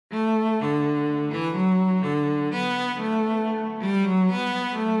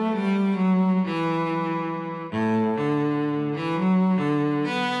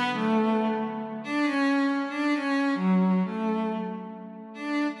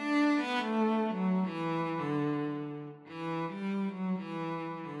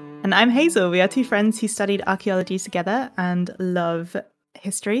And I'm Hazel. We are two friends who studied archaeology together and love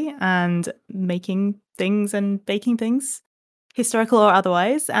history and making things and baking things, historical or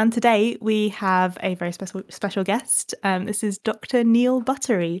otherwise. And today we have a very special guest. This is Dr. Neil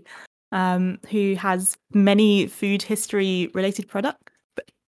Buttery, who has many food history related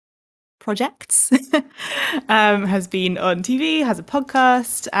projects, has been on TV, has a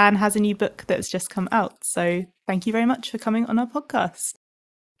podcast, and has a new book that's just come out. So thank you very much for coming on our podcast.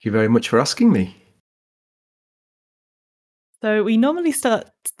 Thank you very much for asking me. So we normally start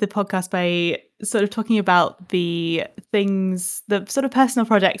the podcast by sort of talking about the things, the sort of personal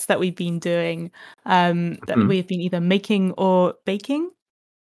projects that we've been doing, that we've been either making or baking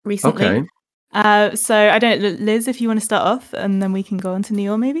recently. Okay. So I don't know, Liz, if you want to start off, and then we can go on to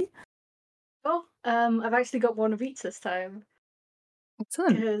Neil, maybe. Well, I've actually got one of each this time.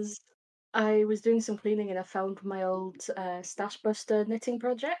 Excellent. Because I was doing some cleaning and I found my old Stash Buster knitting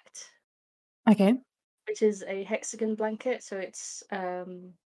project. Okay. Which is a hexagon blanket, so it's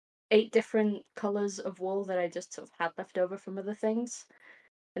 8 different colours of wool that I just sort of had left over from other things.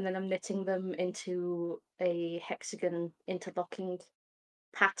 And then I'm knitting them into a hexagon interlocking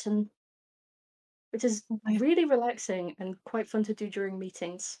pattern, which is really relaxing and quite fun to do during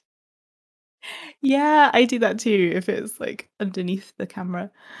meetings. Yeah, I do that too if it's like underneath the camera.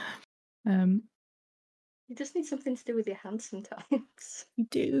 You just need something to do with your hands sometimes. You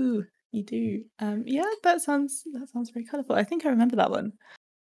do. Yeah, that sounds very colourful. I think I remember that one.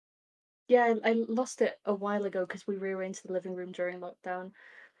 Yeah, I lost it a while ago because we rearranged the living room during lockdown.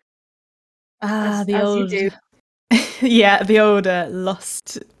 As you do. Yeah, the old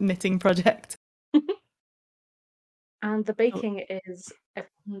lost knitting project. And the baking is I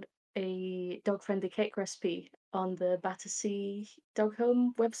found a dog-friendly cake recipe on the Battersea Dog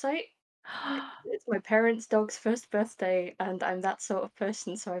Home website. It's my parents' dog's first birthday, and I'm that sort of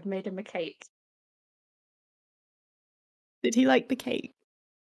person, so I've made him a cake. Did he like the cake?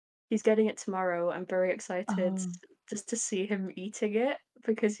 He's getting it tomorrow. I'm very excited just to see him eating it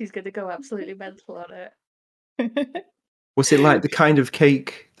because he's going to go absolutely mental on it. Was it like the kind of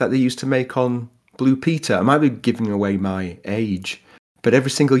cake that they used to make on Blue Peter? I might be giving away my age, but every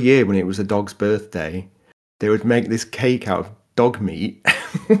single year when it was a dog's birthday, they would make this cake out of dog meat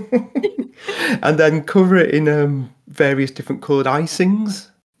and then cover it in various different coloured icings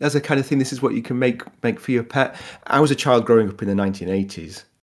as a kind of thing. This is what you can make for your pet. I was a child growing up in the 1980s.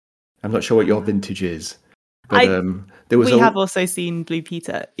 I'm not sure what your vintage is, but we have also seen Blue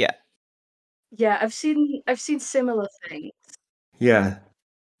Peter. Yeah, I've seen similar things. Yeah.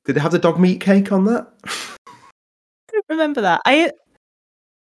 Did it have the dog meat cake on that? I don't remember that.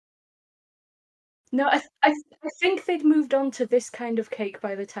 No, I think they'd moved on to this kind of cake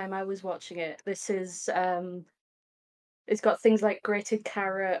by the time I was watching it. This is it's got things like grated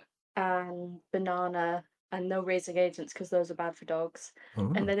carrot and banana and no raising agents because those are bad for dogs.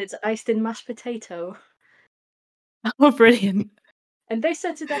 Oh. And then it's iced in mashed potato. Oh, brilliant. And they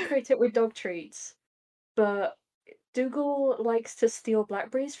said to decorate it with dog treats. But Dougal likes to steal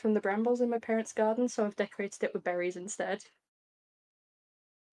blackberries from the brambles in my parents' garden, so I've decorated it with berries instead.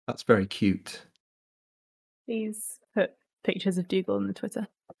 That's very cute. Please put pictures of Dougal on the Twitter.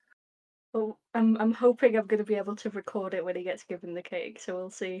 Well, I'm hoping I'm going to be able to record it when he gets given the cake, so we'll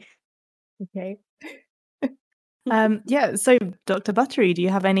see. Okay. Yeah, so Dr. Buttery, do you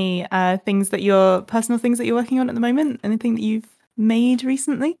have any personal things that you're working on at the moment? Anything that you've made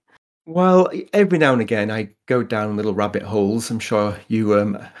recently? Well, every now and again I go down little rabbit holes. I'm sure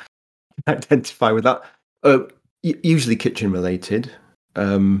you identify with that. Usually kitchen related.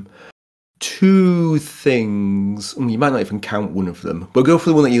 2 things. You might not even count one of them. We'll go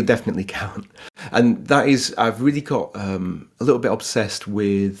for the one that you'll definitely count. And that is, I've really got a little bit obsessed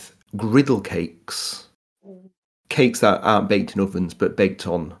with griddle cakes. Cakes that aren't baked in ovens, but baked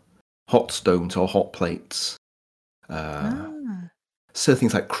on hot stones or hot plates. So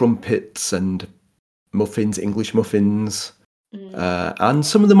things like crumpets and muffins, English muffins, and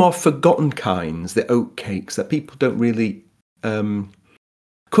some of the more forgotten kinds, the oat cakes that people don't really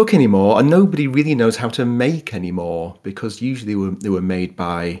cook anymore, and nobody really knows how to make anymore because usually they were made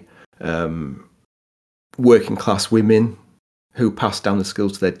by working class women who passed down the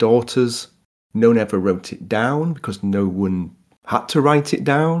skills to their daughters. No one ever wrote it down because no one had to write it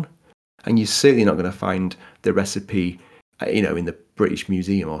down, and you're certainly not going to find the recipe, in the British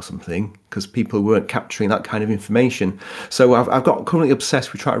Museum or something, because people weren't capturing that kind of information. So I've got currently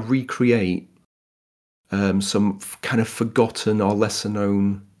obsessed with trying to recreate some kind of forgotten or lesser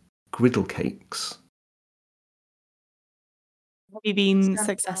known griddle cakes. Have you been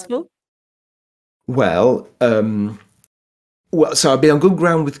successful? Well, Well, so I've been on good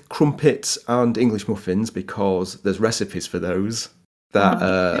ground with crumpets and English muffins because there's recipes for those that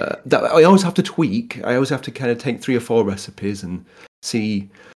I always have to tweak. I always have to kind of take 3 or 4 recipes and see,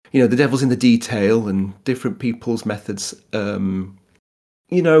 the devil's in the detail and different people's methods,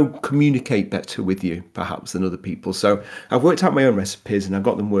 communicate better with you perhaps than other people. So I've worked out my own recipes and I've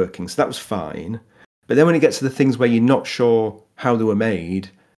got them working. So that was fine. But then when it gets to the things where you're not sure how they were made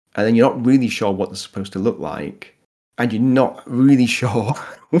and then you're not really sure what they're supposed to look like, and you're not really sure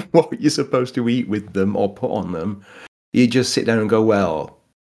what you're supposed to eat with them or put on them, you just sit down and go, well,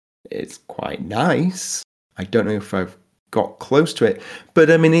 it's quite nice. I don't know if I've got close to it. But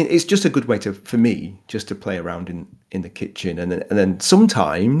I mean, it's just a good way for me, just to play around in the kitchen. And then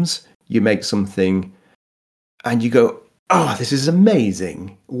sometimes you make something and you go, oh, this is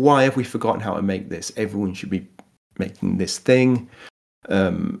amazing. Why have we forgotten how to make this? Everyone should be making this thing.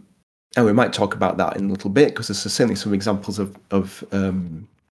 And we might talk about that in a little bit because there's certainly some examples of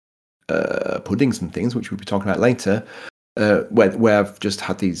puddings and things, which we'll be talking about later, where I've just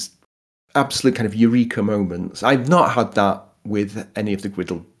had these absolute kind of eureka moments. I've not had that with any of the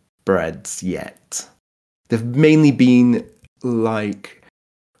griddle breads yet. They've mainly been like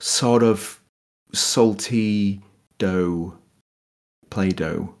sort of salty dough,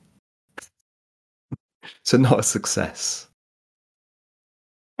 Play-Doh. So not a success.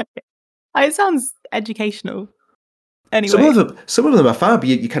 It sounds educational. Anyway, some of them are fab.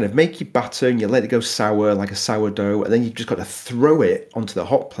 You kind of make your batter and you let it go sour like a sourdough, and then you've just got to throw it onto the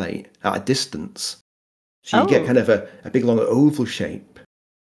hot plate at a distance, so you get kind of a big long oval shape.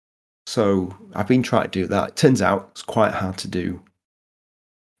 So I've been trying to do that. It turns out it's quite hard to do.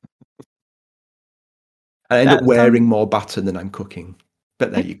 I end up wearing more batter than I'm cooking,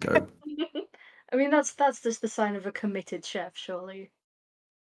 but there you go. I mean, that's just the sign of a committed chef, surely.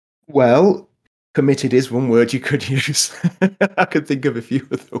 Well, committed is one word you could use. I could think of a few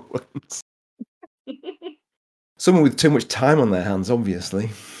other ones. Someone with too much time on their hands, obviously.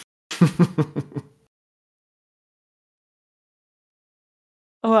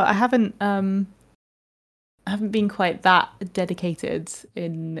 Oh, I haven't been quite that dedicated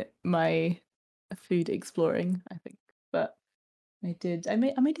in my food exploring, I think, but I did. I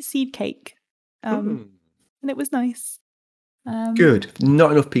made a seed cake, and it was nice. Good.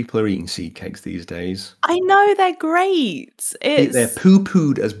 Not enough people are eating seed cakes these days. I know, they're great. They're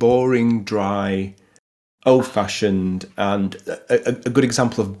poo-pooed as boring, dry, old-fashioned, and a good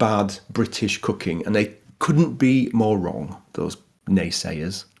example of bad British cooking. And they couldn't be more wrong, those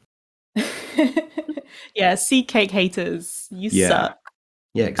naysayers. Yeah, seed cake haters, you suck.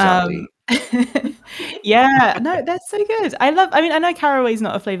 Yeah, exactly. Yeah, no, that's so good. I know caraway's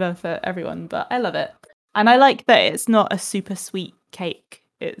not a flavour for everyone, but I love it. And I like that it's not a super sweet cake.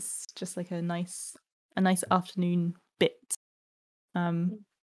 It's just like a nice afternoon bit. Indeed.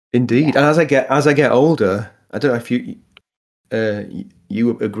 Yeah. And as I get older, I don't know if you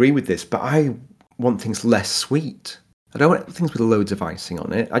agree with this, but I want things less sweet. I don't want things with loads of icing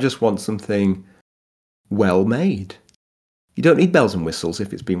on it. I just want something well made. You don't need bells and whistles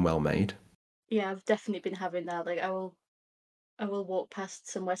if it's been well made. Yeah, I've definitely been having that. Like I will walk past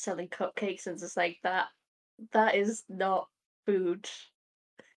somewhere selling cupcakes and just like that is not food.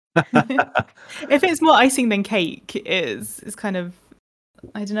 If it's more icing than cake, it's kind of,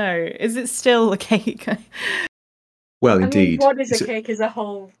 I don't know, is it still a cake? Well, indeed. What is a cake is a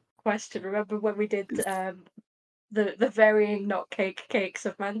whole question. Remember when we did the varying not cake cakes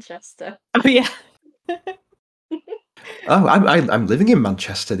of Manchester? Oh yeah. Oh, I'm living in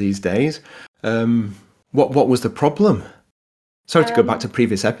Manchester these days. What was the problem? Sorry to go back to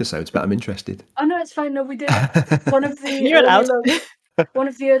previous episodes, but I'm interested. Oh no, it's fine. No, we did one of the one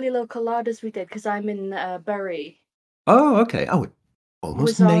of the early local larders we did because I'm in Bury. Oh, okay. Oh,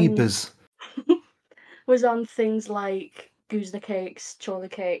 almost neighbours. Was on things like Guzna cakes, Chorley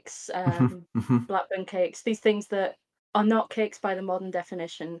cakes, Blackburn cakes. These things that are not cakes by the modern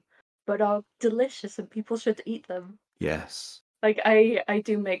definition, but are delicious and people should eat them. Yes. Like I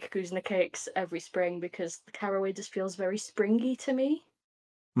do make Guzna cakes every spring because the caraway just feels very springy to me.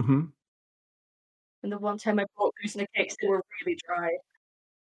 Mm-hmm. And the one time I bought Guzna cakes, they were really dry.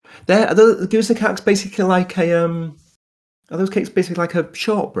 Are the Guzna cakes basically like are those cakes basically like a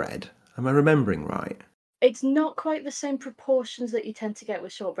shortbread? Am I remembering right? It's not quite the same proportions that you tend to get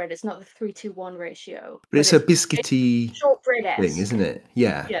with shortbread. It's not the 3-to-1 ratio. But it's a biscuity shortbread thing, isn't it?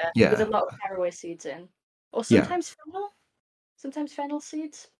 Yeah. With a lot of caraway seeds in. Or sometimes fennel. Sometimes fennel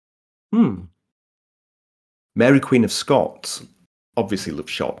seeds. Mary Queen of Scots obviously loved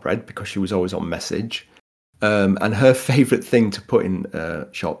shortbread because she was always on message. And her favourite thing to put in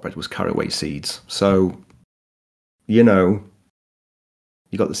shortbread was caraway seeds. So,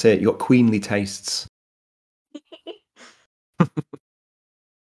 You got to say it. You got queenly tastes.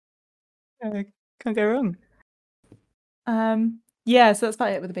 Can't go wrong. Yeah, so that's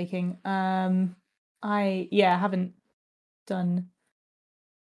about it with the baking. I haven't done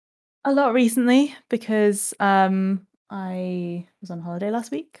a lot recently because I was on holiday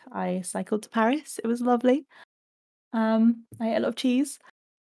last week. I cycled to Paris. It was lovely. I ate a lot of cheese,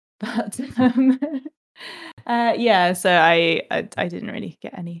 but yeah. So I didn't really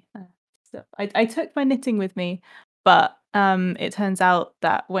get any stuff. I took my knitting with me, but it turns out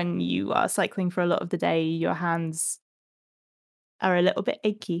that when you are cycling for a lot of the day, your hands are a little bit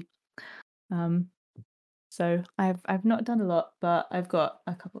achy. So I've not done a lot, but I've got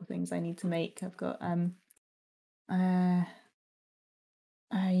a couple of things I need to make. I've got I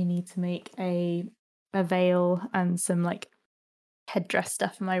need to make a veil and some like headdress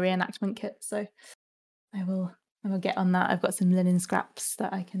stuff for my reenactment kit. So I will get on that. I've got some linen scraps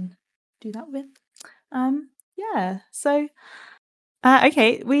that I can do that with. Yeah. So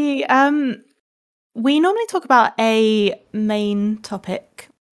okay, we normally talk about a main topic.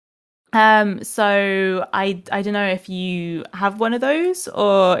 So I don't know if you have one of those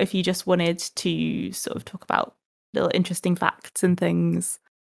or if you just wanted to sort of talk about little interesting facts and things.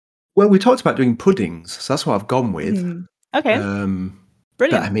 Well, we talked about doing puddings, so that's what I've gone with. Okay.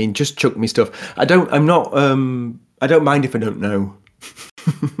 But I mean, just chuck me stuff. I don't mind if I don't know.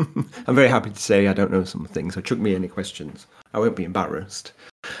 I'm very happy to say I don't know some things, so chuck me any questions. I won't be embarrassed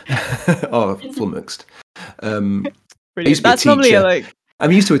or flummoxed. Brilliant. That's normally like...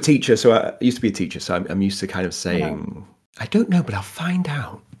 I'm used to a teacher, so I used to be a teacher, so I'm used to kind of saying, I don't know, but I'll find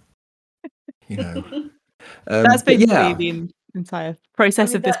out. You know. That's basically the entire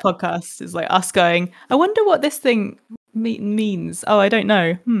process of this podcast is like us going, I wonder what this thing means. Oh, I don't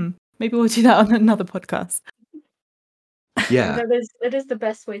know. Maybe we'll do that on another podcast. Yeah. It is the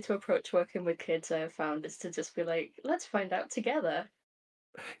best way to approach working with kids, I have found, is to just be like, let's find out together.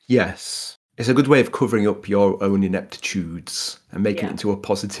 Yes. It's a good way of covering up your own ineptitudes and making it into a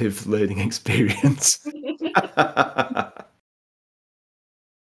positive learning experience.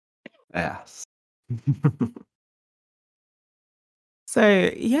 Yes. So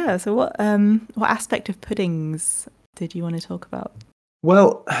what aspect of puddings did you want to talk about?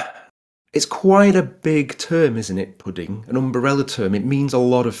 Well, it's quite a big term, isn't it, pudding? An umbrella term. It means a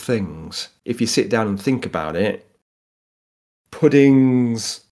lot of things. If you sit down and think about it,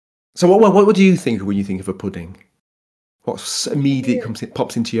 puddings... So what do you think of when you think of a pudding? What's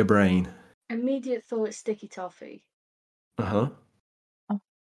pops into your brain? Immediate thought, sticky toffee. Uh-huh.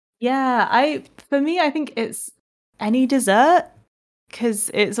 Yeah, for me, I think it's any dessert,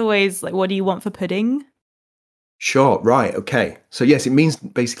 because it's always like, what do you want for pudding? Sure, right, okay. So yes, it means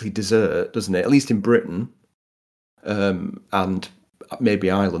basically dessert, doesn't it? At least in Britain, and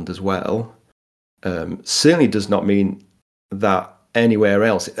maybe Ireland as well. Certainly does not mean that anywhere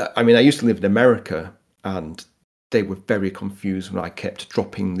else. I mean, I used to live in America, and they were very confused when I kept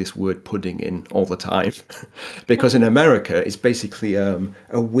dropping this word pudding in all the time. Because in America, it's basically a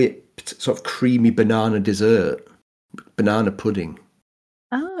whipped, sort of creamy banana dessert, banana pudding.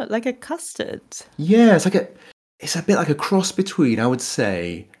 Oh, like a custard. Yeah, it's a bit like a cross between, I would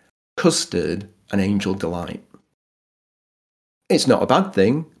say, custard and Angel Delight. It's not a bad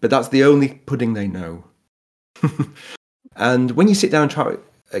thing, but that's the only pudding they know. And when you sit down and try to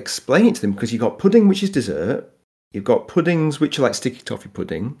explain it to them, because you've got pudding, which is dessert, you've got puddings, which are like sticky toffee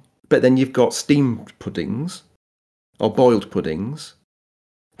pudding, but then you've got steamed puddings, or boiled puddings.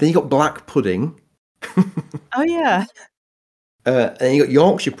 Then you've got black pudding. Oh, yeah. And you've got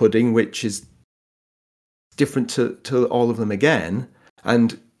Yorkshire pudding, which is different to all of them again.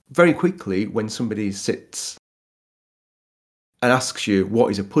 And very quickly, when somebody sits and asks you what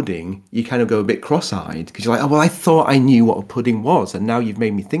is a pudding, you kind of go a bit cross-eyed because you're like, oh, well, I thought I knew what a pudding was, and now you've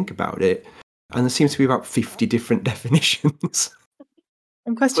made me think about it. And there seems to be about 50 different definitions.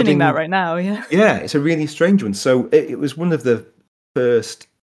 I'm questioning that right now, yeah. Yeah, it's a really strange one. So it was one of the first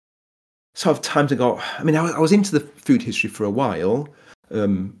sort of times I got... I mean, I was into the food history for a while.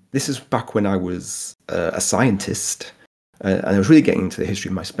 This is back when I was a scientist, and I was really getting into the history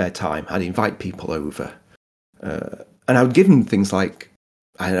in my spare time. I'd invite people over. And I would give them things like,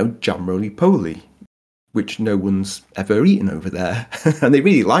 I don't know, jam roly-poly, which no one's ever eaten over there. And they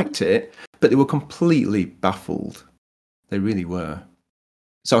really liked it, but they were completely baffled. They really were.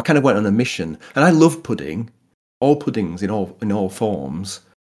 So I kind of went on a mission. And I love pudding, all puddings in all forms.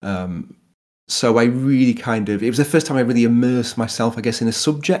 So I really it was the first time I really immersed myself, I guess, in a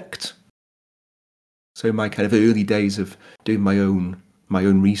subject. So in my kind of early days of doing my own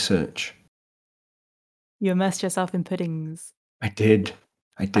research. You immersed yourself in puddings. I did.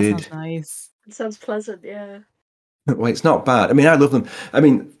 I That sounds did. nice. It sounds pleasant, yeah. Well, it's not bad. I mean, I love them. I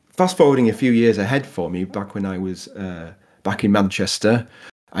mean, fast forwarding a few years ahead for me, back when I was back in Manchester,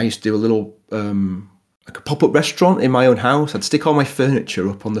 I used to do a little like a pop-up restaurant in my own house. I'd stick all my furniture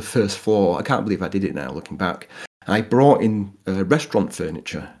up on the first floor. I can't believe I did it now, looking back. I brought in restaurant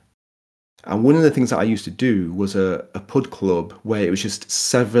furniture. And one of the things that I used to do was a pud club where it was just a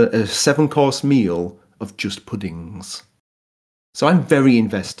 7-course meal of just puddings. So I'm very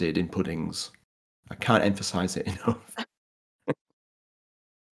invested in puddings. I can't emphasize it enough.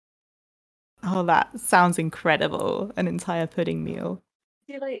 Oh, that sounds incredible. An entire pudding meal.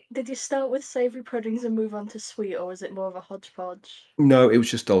 Did you start with savoury puddings and move on to sweet, or was it more of a hodgepodge? No, it was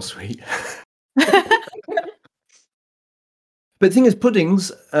just all sweet. But the thing is,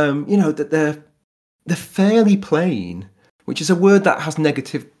 puddings, that they're fairly plain, which is a word that has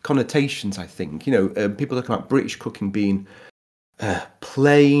negative connotations. I think people talk about British cooking being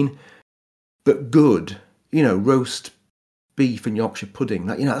plain but good. Roast beef and Yorkshire pudding.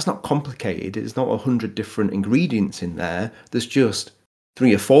 That's not complicated. It's not 100 different ingredients in there. There's just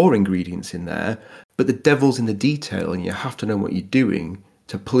 3 or 4 ingredients in there. But the devil's in the detail, and you have to know what you're doing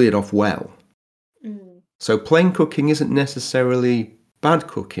to pull it off well. So plain cooking isn't necessarily bad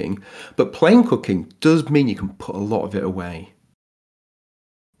cooking, but plain cooking does mean you can put a lot of it away.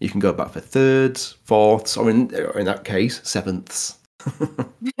 You can go back for thirds, fourths, or in that case, sevenths.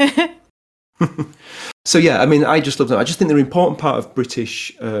 So yeah, I mean, I just love them. I just think they're an important part of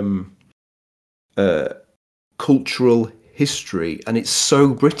British cultural history, and it's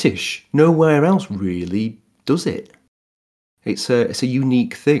so British. Nowhere else really does it. It's a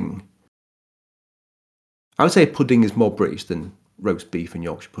unique thing. I would say pudding is more British than roast beef and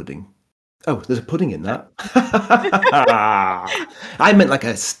Yorkshire pudding. Oh, there's a pudding in that. I meant like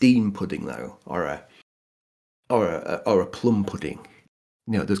a steam pudding though, or a plum pudding.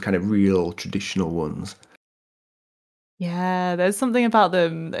 Those kind of real traditional ones. Yeah, there's something about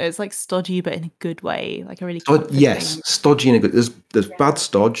them. It's like stodgy, but in a good way, like a really yes, stodgy in a good. There's bad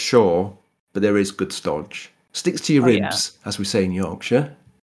stodge, sure, but there is good stodge. Sticks to your ribs, as we say in Yorkshire.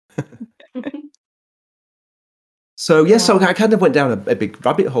 So yes, so I kind of went down a big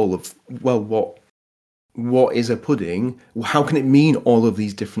rabbit hole of, well, what is a pudding? How can it mean all of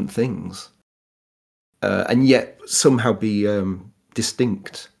these different things, and yet somehow be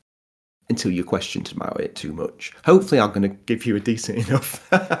distinct until you're questioned about it too much? Hopefully, I'm going to give you a decent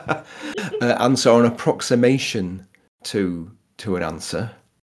enough answer or an approximation to an answer.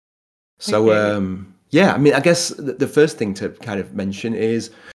 So yeah, I mean, I guess the first thing to kind of mention is,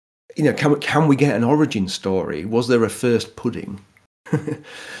 can we get an origin story? Was there a first pudding?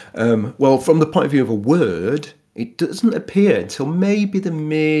 Well, from the point of view of a word, it doesn't appear until maybe the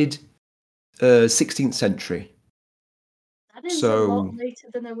mid 16th century. That is a lot later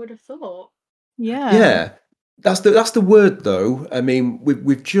than I would have thought. Yeah. That's the word, though. I mean,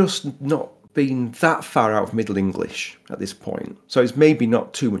 we've just not been that far out of Middle English at this point, so it's maybe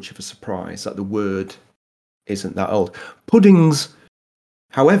not too much of a surprise that the word isn't that old. Puddings,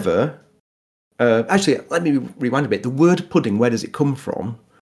 however, actually, let me rewind a bit. The word pudding, where does it come from?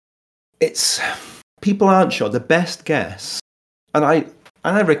 People aren't sure. The best guess, and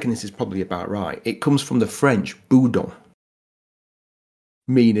I reckon this is probably about right. It comes from the French boudin,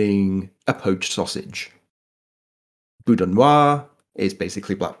 meaning a poached sausage. Boudin noir is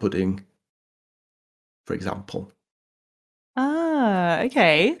basically black pudding, for example. Ah,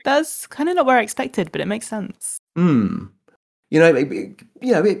 okay. That's kind of not where I expected, but it makes sense.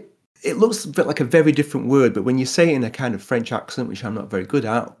 It looks a bit like a very different word, but when you say it in a kind of French accent, which I'm not very good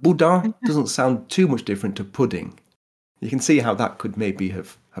at, boudin doesn't sound too much different to pudding. You can see how that could maybe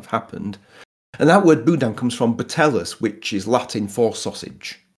have happened. And that word boudin comes from batellus, which is Latin for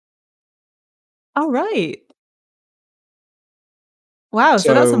sausage. Oh, right. Wow,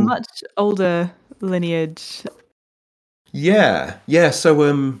 so that's a much older lineage. Yeah.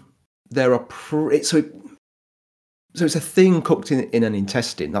 So there are so it's a thing cooked in an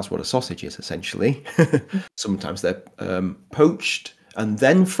intestine. That's what a sausage is, essentially. Sometimes they're poached and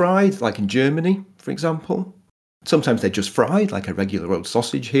then fried, like in Germany, for example. Sometimes they're just fried, like a regular old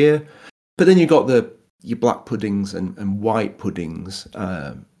sausage here. But then you've got your black puddings and white puddings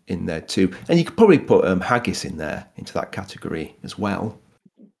in there too. And you could probably put haggis in there, into that category as well.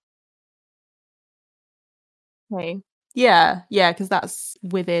 Okay. Yeah, because that's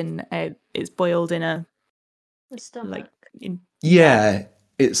within it's boiled in a stomach.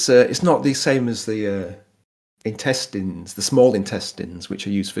 It's not the same as the intestines, the small intestines, which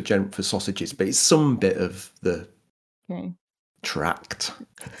are used for sausages, but it's some bit of the tract.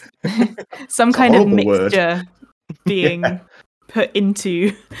 Some kind of mixture being put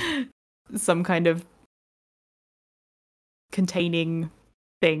into some kind of containing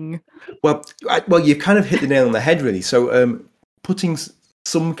thing. Well, you've kind of hit the nail on the head, really. So, putting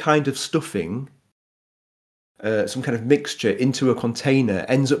some kind of stuffing, some kind of mixture into a container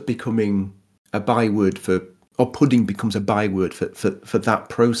ends up becoming a byword or pudding becomes a byword for that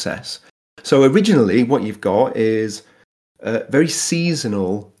process. So originally, what you've got is very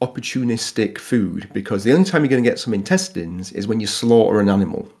seasonal, opportunistic food, because the only time you're going to get some intestines is when you slaughter an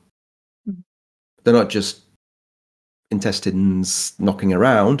animal. Mhm. They're not just intestines knocking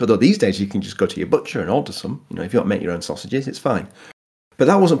around, although these days you can just go to your butcher and order some. You know, if you don't make your own sausages, it's fine. But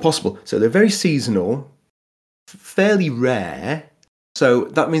that wasn't possible. So they're very seasonal, fairly rare. So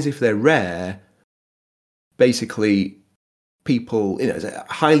that means if they're rare, basically people, it's a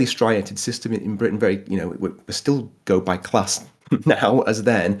highly striated system in Britain. Very, we still go by class now as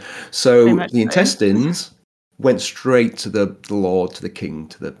then. So Very much the so. intestines went straight to the lord, to the king,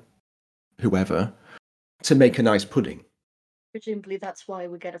 to the whoever, to make a nice pudding. Presumably that's why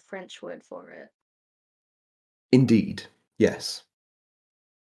we get a French word for it. Indeed, yes.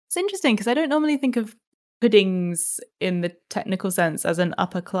 It's interesting because I don't normally think of puddings in the technical sense as an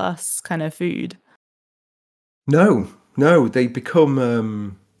upper class kind of food. No, they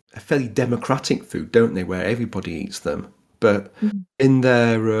become a fairly democratic food, don't they? Where everybody eats them, but in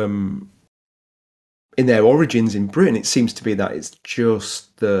their origins in Britain, it seems to be that it's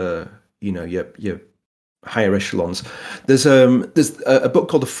just the your higher echelons. There's a book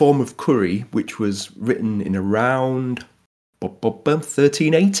called The Form of Curry, which was written in around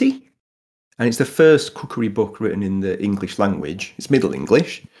 1380, and it's the first cookery book written in the English language. It's Middle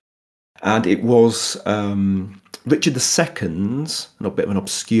English, and it was Richard II's, not a bit of an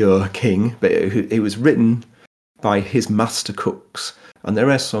obscure king, but it was written by his master cooks, and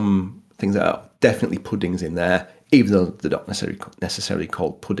there are some things that are definitely puddings in there, even though they're not necessarily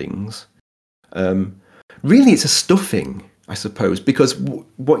called puddings. Really, it's a stuffing, I suppose, because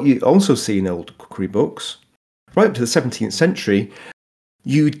what you also see in old cookery books, right up to the 17th century,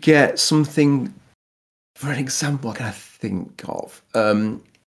 you'd get something, for an example, what can I think of?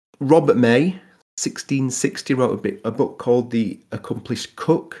 Robert May, 1660, wrote a book called The Accomplished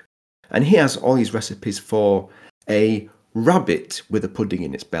Cook, and he has all these recipes for a rabbit with a pudding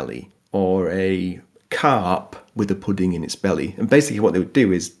in its belly, or a carp with a pudding in its belly. And basically what they would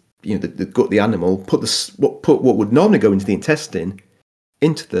do is, they gut the animal, put what would normally go into the intestine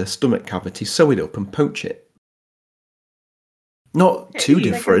into the stomach cavity, sew it up and poach it. Not too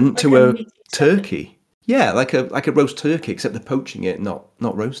different to a turkey. Yeah, like a roast turkey, except they're poaching it, not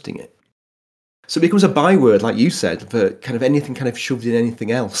roasting it. So it becomes a byword, like you said, for kind of anything kind of shoved in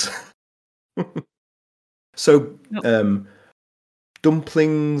anything else. So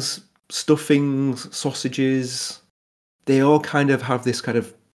dumplings, stuffings, sausages, they all kind of have this kind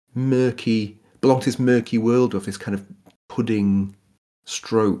of belong to this murky world of this kind of pudding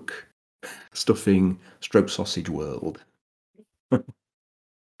stroke stuffing stroke sausage world.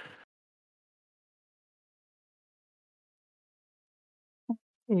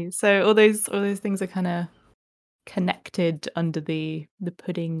 So all those things are kind of connected under the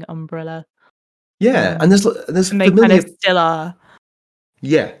pudding umbrella. Yeah, and there's and they familiar... kind of still are.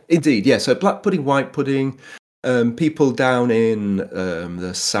 Yeah, indeed. Yeah, so black pudding, white pudding. People down in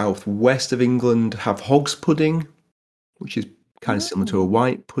the southwest of England have hog's pudding, which is kind of similar to a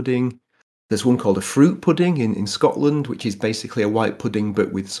white pudding. There's one called a fruit pudding in Scotland, which is basically a white pudding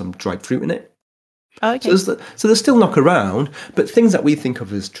but with some dried fruit in it. Oh, okay. So there's still knock around, but things that we think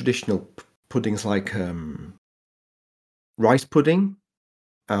of as traditional puddings like rice pudding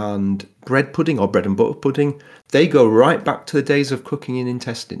and bread pudding or bread and butter pudding, they go right back to the days of cooking in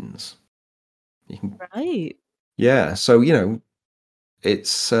intestines. Right. Yeah, so,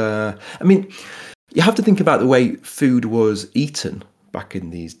 it's... I mean, you have to think about the way food was eaten back in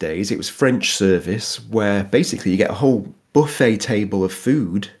these days. It was French service, where basically you get a whole buffet table of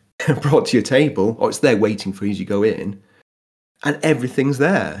food brought to your table, or it's there waiting for you as you go in, and everything's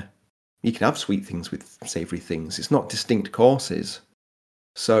there. You can have sweet things with savoury things. It's not distinct courses.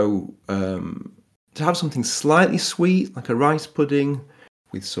 So to have something slightly sweet, like a rice pudding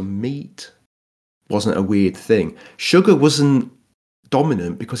with some meat, wasn't a weird thing. Sugar wasn't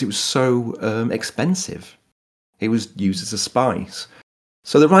dominant because it was so expensive. It was used as a spice.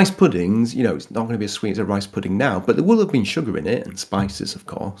 So the rice puddings, it's not going to be as sweet as a rice pudding now, but there will have been sugar in it and spices, of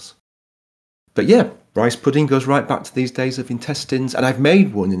course. But yeah, rice pudding goes right back to these days of intestines, and I've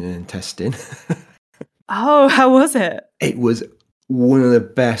made one in an intestine. Oh, how was it? It was one of the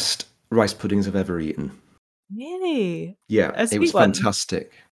best rice puddings I've ever eaten. Really? Yeah, A it was sweet one?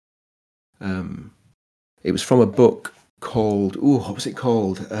 fantastic. It was from a book called, what was it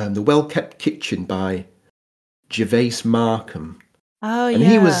called? The Well Kept Kitchen by Gervase Markham. Oh, And yeah.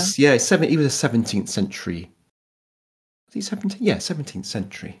 he was, he was a 17th century. Was he 17th? Yeah, 17th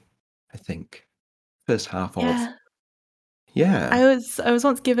century, I think. First half of. Yeah. I was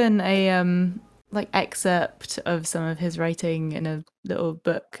once given a like excerpt of some of his writing in a little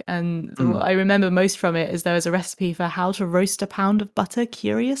book, and what I remember most from it is there was a recipe for how to roast a pound of butter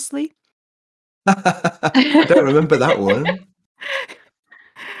curiously. I don't remember that one.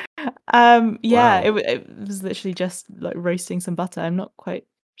 Yeah, Wow. it was literally just like roasting some butter. I'm not quite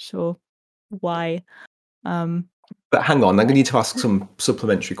sure why. But hang on, I'm going to need to ask some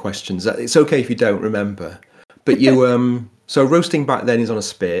supplementary questions. It's okay if you don't remember. But you, so roasting back then is on a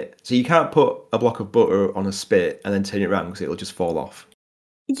spit. So you can't put a block of butter on a spit and then turn it around because it'll just fall off.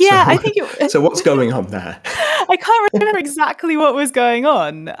 Yeah, so, I think it. So what's going on there? I can't remember exactly what was going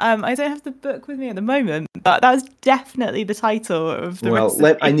on. I don't have the book with me at the moment, but that was definitely the title of the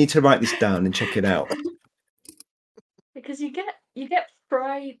recipe. I need to write this down and check it out. Because you get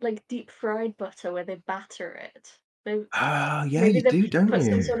fried, like deep fried butter where they batter it. Yeah, Maybe you they do, don't put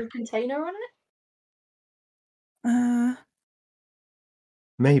you? some sort of container on it.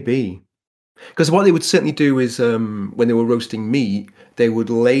 Maybe. Because what they would certainly do is when they were roasting meat, they would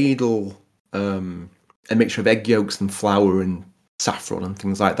ladle a mixture of egg yolks and flour and saffron and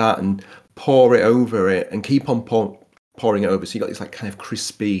things like that and pour it over it and keep on pouring it over. So you got this like kind of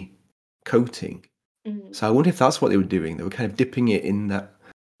crispy coating. So I wonder if that's what they were doing. They were kind of dipping it in the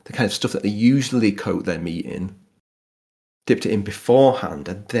kind of stuff that they usually coat their meat in, dipped it in beforehand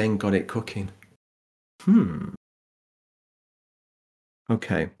and then got it cooking.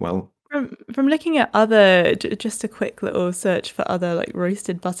 Okay, well. From looking at other, just a quick little search for other like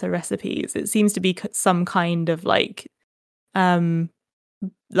roasted butter recipes, it seems to be some kind of like basting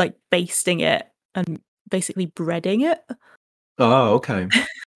it and basically breading it. Oh, okay.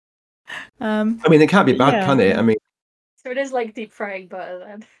 I mean, it can't be bad, can it? I mean, so it is like deep frying butter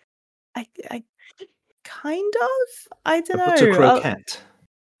then. I kind of. I don't know. Butter croquette.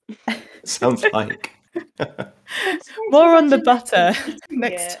 Sounds like. More on the butter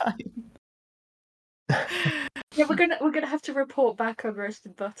next time. Yeah, we're gonna have to report back on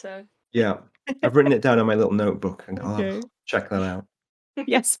roasted butter. Yeah, I've written it down on my little notebook, and I'll check that out.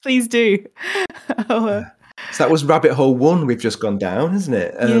 Yes, please do. So that was rabbit hole 1 we've just gone down, isn't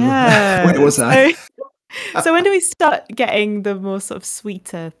it? Yeah. Where was I? So when do we start getting the more sort of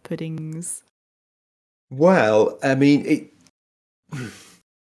sweeter puddings? Well, I mean,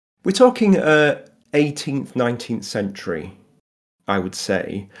 we're talking 18th, 19th century, I would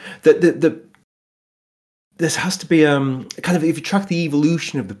say. That there has to be kind of, if you track the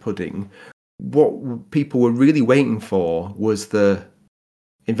evolution of the pudding, what people were really waiting for was the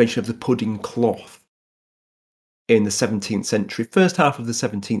invention of the pudding cloth in the 17th century, first half of the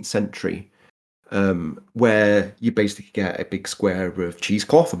 17th century, where you basically get a big square of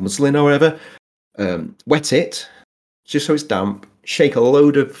cheesecloth or muslin or whatever, wet it just so it's damp, shake a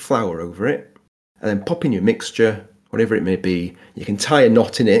load of flour over it, and then pop in your mixture, whatever it may be. You can tie a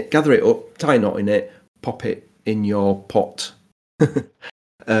knot in it, gather it up, tie a knot in it, pop it in your pot,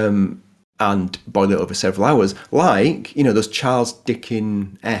 and boil it over several hours, like, those Charles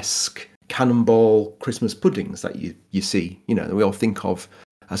Dickens-esque cannonball Christmas puddings that you see, that we all think of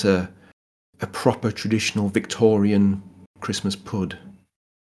as a proper traditional Victorian Christmas pud.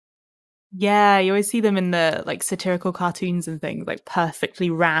 Yeah, you always see them in the like satirical cartoons and things, like perfectly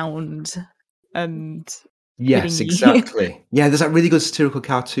round and yes, exactly. Yeah, there's that really good satirical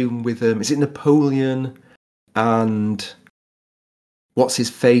cartoon with is it Napoleon and what's his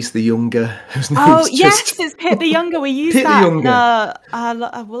face, the younger? Yes, it's Pitt the Younger. We used Pitt that the Younger. In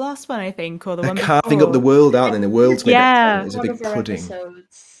last one, I think, or the one carving before. up the world, aren't they? The world's made yeah, it's a big pudding.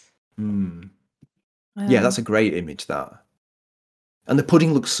 Yeah, that's a great image, that. And the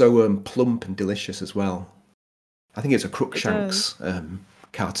pudding looks so plump and delicious as well. I think it's a Crookshanks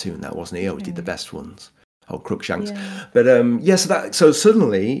cartoon, that wasn't it? He always did the best ones. Oh, Crookshanks. Yeah. But so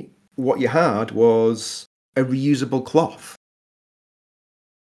suddenly what you had was a reusable cloth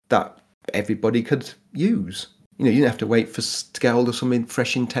that everybody could use. You didn't have to wait to get hold of some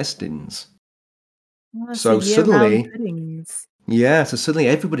fresh intestines. So suddenly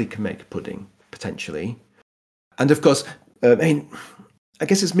everybody can make a pudding, potentially. And of course, I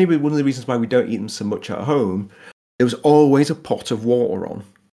guess it's maybe one of the reasons why we don't eat them so much at home. There was always a pot of water on,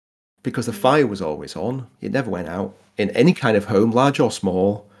 because the fire was always on. It never went out in any kind of home, large or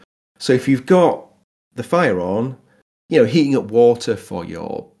small. So if you've got the fire on, heating up water for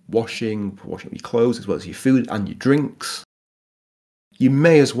your washing up your clothes as well as your food and your drinks, you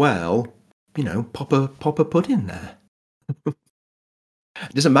may as well, pop a pudding there.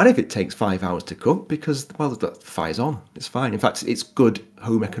 It doesn't matter if it takes 5 hours to cook because, well, the fire's on. It's fine. In fact, it's good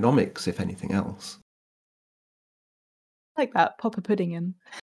home economics, if anything else. Like that, pop a pudding in.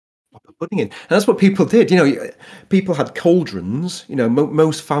 Pop a pudding in. And that's what people did. People had cauldrons.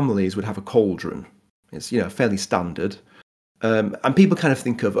 Most families would have a cauldron. It's, fairly standard. And people kind of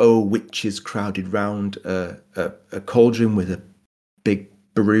think of, witches crowded round a cauldron with a big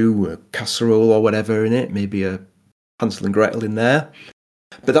brew, a casserole or whatever in it, maybe a Hansel and Gretel in there.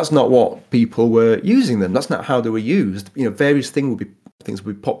 But that's not what people were using them. That's not how they were used. Various things would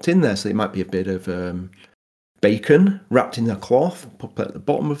be popped in there. So it might be a bit of bacon wrapped in a cloth, pop at the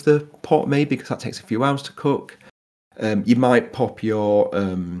bottom of the pot maybe, because that takes a few hours to cook. You might pop your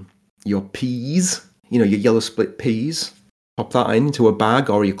peas, your yellow split peas, pop that into a bag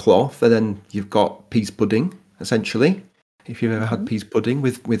or your cloth, and then you've got peas pudding, essentially, if you've ever had peas pudding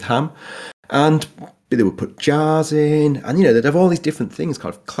with ham. And they would put jars in, and they'd have all these different things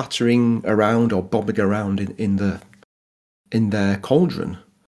kind of clattering around or bobbing around in their cauldron.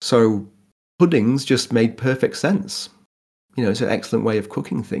 So puddings just made perfect sense. It's an excellent way of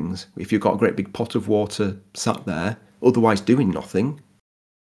cooking things. If you've got a great big pot of water sat there, otherwise doing nothing.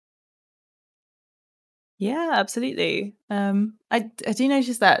 Yeah, absolutely. I do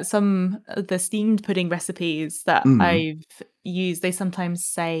notice that some of the steamed pudding recipes that I've used, they sometimes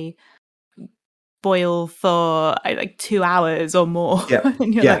say boil for like 2 hours or more. Yep.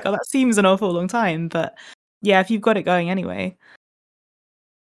 And you're like, oh, that seems an awful long time. But yeah, if you've got it going anyway.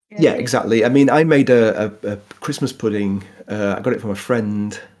 Yeah, exactly. I mean, I made a Christmas pudding. I got it from a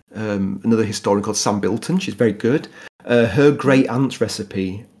friend, another historian called Sam Bilton. She's very good. Her great aunt's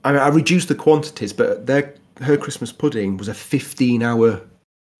recipe, I reduced the quantities, but her Christmas pudding was a 15-hour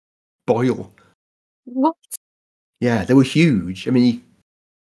boil. What? Yeah, they were huge. I mean,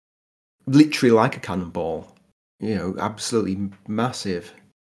 literally like a cannonball. Absolutely massive.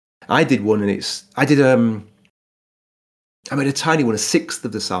 I did one, and I made a tiny one, a sixth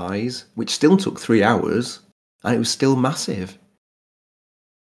of the size, which still took 3 hours, and it was still massive.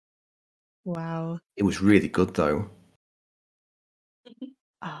 Wow. It was really good, though.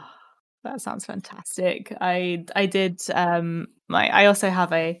 Oh, that sounds fantastic. I did I also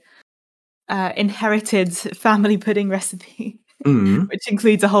have a inherited family pudding recipe, which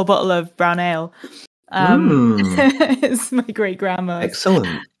includes a whole bottle of brown ale. It's my great grandma's. Excellent.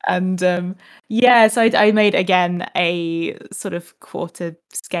 And so I made again a sort of quarter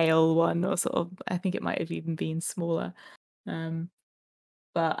scale one, or sort of, I think it might have even been smaller.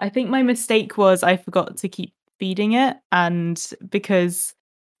 But I think my mistake was I forgot to keep feeding it, and because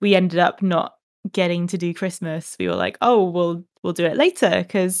we ended up not getting to do Christmas, we were like, oh, we'll do it later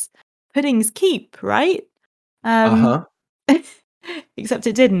because puddings keep, right? Except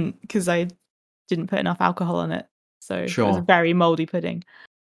it didn't, because I didn't put enough alcohol on it, so it was a very moldy pudding.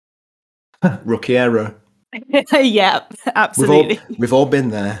 Rookie error. Yeah, absolutely. We've all been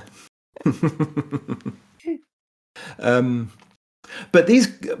there. But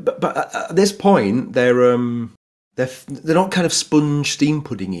at this point, they're not kind of sponge steam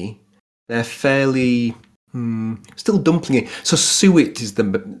puddingy. They're fairly still dumplingy. So suet is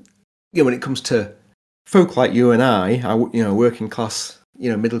when it comes to folk like you and I, working class,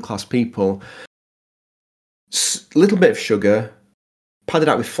 middle class people. Little bit of sugar, padded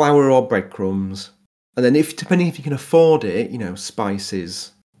out with flour or breadcrumbs, and then depending if you can afford it,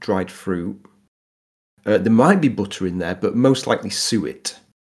 spices, dried fruit. There might be butter in there, but most likely suet.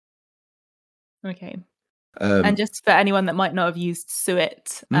 Okay. And just for anyone that might not have used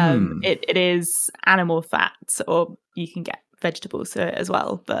suet, it is animal fat, or you can get vegetable suet as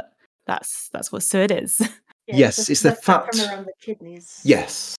well, but that's what suet is. Yeah, yes, it's the fat from around the kidneys.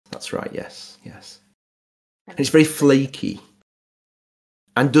 Yes, that's right. Yes. And it's very flaky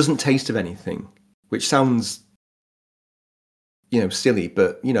and doesn't taste of anything, which sounds, silly,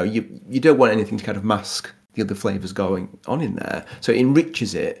 but you don't want anything to kind of mask the other flavors going on in there. So it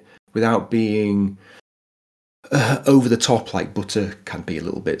enriches it without being over the top like butter can be a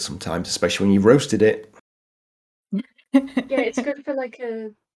little bit sometimes, especially when you've roasted it. Yeah, it's good for like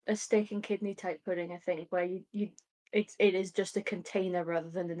a steak and kidney type pudding, I think, where it is just a container rather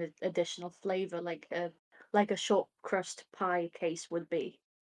than an additional flavor, like a short crust pie case would be.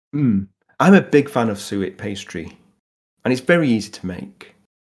 I'm a big fan of suet pastry, and it's very easy to make.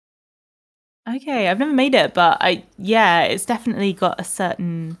 Okay, I've never made it, but it's definitely got a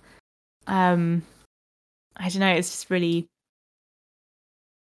certain, I don't know, it's just really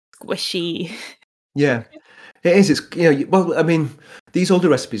squishy. Yeah, it is. It's well, I mean, these older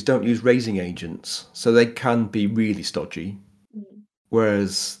recipes don't use raising agents, so they can be really stodgy.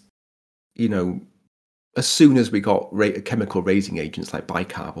 Whereas, as soon as we got chemical raising agents like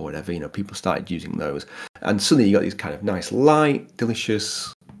bicarb or whatever, people started using those, and suddenly you got these kind of nice, light,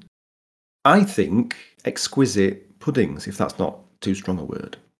 delicious, I think, exquisite puddings, if that's not too strong a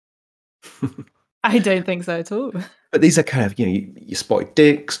word. I don't think so at all. But these are kind of, your spotted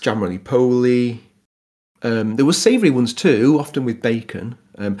dicks, jam roly-poly. There were savoury ones too, often with bacon.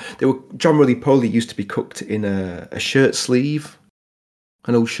 Jam roly-poly used to be cooked in a shirt sleeve,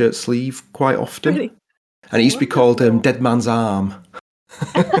 an old shirt sleeve, quite often. Really? And it used to be called Dead Man's Arm,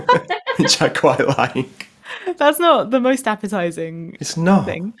 which I quite like. That's not the most appetizing It's not.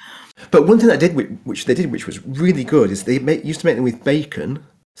 thing. But one thing which was really good, is they used to make them with bacon.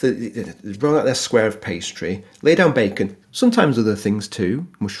 So they roll out their square of pastry, lay down bacon, sometimes other things too,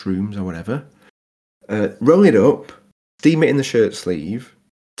 mushrooms or whatever. Roll it up, steam it in the shirt sleeve,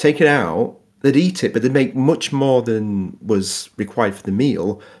 take it out. They'd eat it, but they'd make much more than was required for the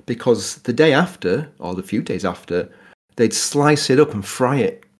meal, because the day after, or the few days after, they'd slice it up and fry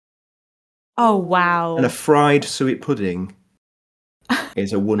it. Oh, wow. And a fried suet pudding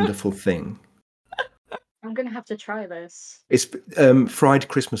is a wonderful thing. I'm going to have to try this. It's fried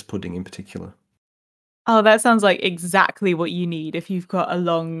Christmas pudding in particular. Oh, that sounds like exactly what you need if you've got a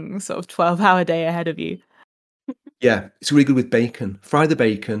long sort of 12-hour day ahead of you. Yeah, it's really good with bacon. Fry the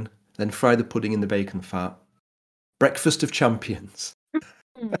bacon, then fry the pudding in the bacon fat. Breakfast of champions.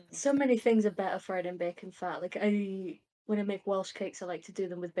 So many things are better fried in bacon fat. Like, when I make Welsh cakes, I like to do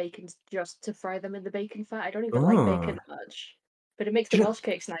them with bacon just to fry them in the bacon fat. I don't even like bacon much, but it makes the Welsh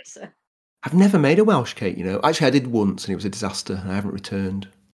cakes nicer. I've never made a Welsh cake, Actually, I did once, and it was a disaster, and I haven't returned.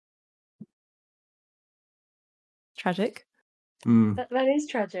 Tragic. That is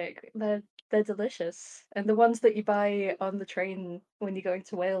tragic. They're delicious, and the ones that you buy on the train when you're going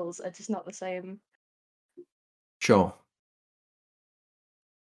to Wales are just not the same. Sure.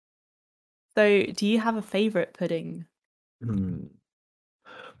 So, do you have a favourite pudding?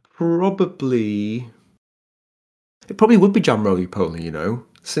 Probably. It probably would be jam roly-poly,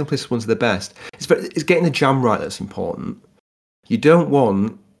 Simplest ones are the best. It's getting the jam right that's important. You don't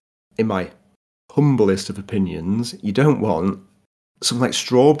want, in my humblest of opinions, you don't want something like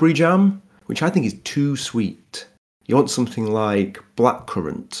strawberry jam, which I think is too sweet. You want something like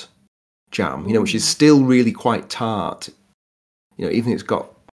blackcurrant jam, which is still really quite tart. Even if it's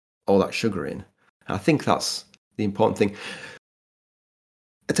got all that sugar in. And I think that's the important thing.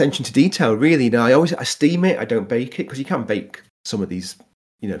 Attention to detail, really. Now, I steam it. I don't bake it, because you can bake some of these,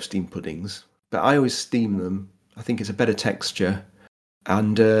 steamed puddings. But I always steam them. I think it's a better texture.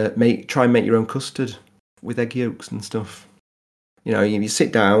 And try and make your own custard with egg yolks and stuff. You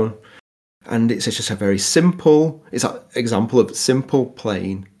sit down, and it's just a very simple. It's an example of simple,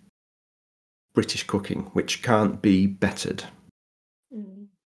 plain British cooking, which can't be bettered.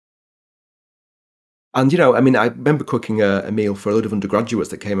 And, I remember cooking a meal for a load of undergraduates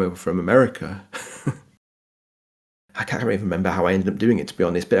that came over from America. I can't even remember how I ended up doing it, to be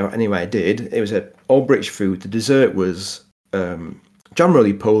honest. But anyway, I did. It was all British food. The dessert was jam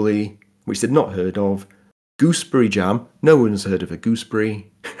roly-poly, which they'd not heard of. Gooseberry jam. No one's heard of a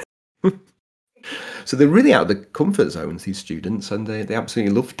gooseberry. So they're really out of the comfort zones, these students, and they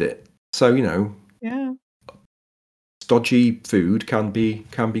absolutely loved it. So, Yeah. Stodgy food can be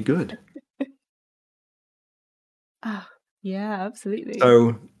good. Yeah, absolutely.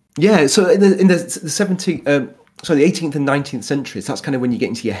 So yeah, so in the 17th, the 18th and 19th centuries, that's kind of when you get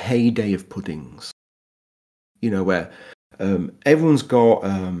into your heyday of puddings. Where everyone's got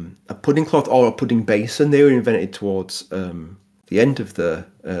a pudding cloth or a pudding basin. They were invented towards the end of the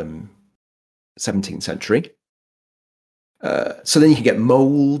 17th century. So then you can get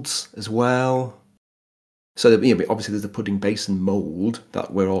moulds as well. So obviously there's the pudding basin mould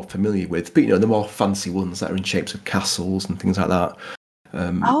that we're all familiar with, but the more fancy ones that are in shapes of castles and things like that.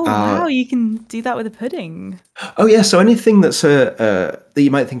 Wow, you can do that with a pudding. Oh yeah, so anything that's that you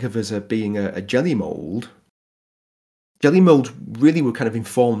might think of as being a jelly mould. Jelly moulds really were kind of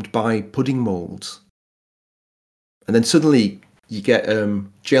informed by pudding moulds, and then suddenly you get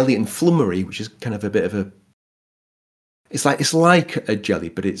jelly and flummery, which is kind of a bit of a. It's like a jelly,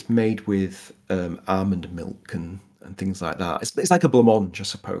 but it's made with almond milk and things like that. It's like a blancmange, I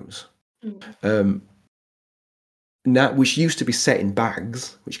suppose. Now, which used to be set in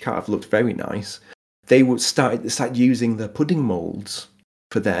bags, which kind of looked very nice. They would start using the pudding moulds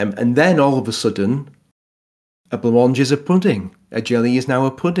for them, and then all of a sudden, a blancmange is a pudding. A jelly is now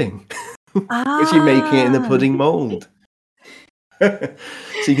a pudding, because you're making it in the pudding mould.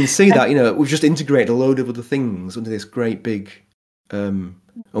 So you can see that, we've just integrated a load of other things under this great big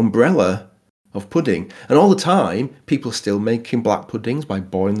umbrella of pudding. And all the time, people are still making black puddings by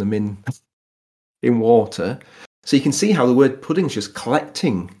boiling them in in water. So you can see how the word pudding's just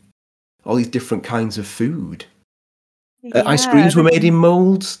collecting all these different kinds of food. Ice creams were made in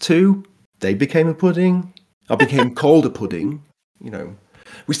moulds too. They became a pudding. Or became called a pudding. You know,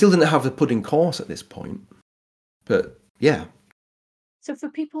 we still didn't have the pudding course at this point. But yeah. So for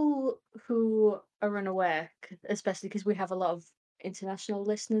people who are unaware, especially because we have a lot of international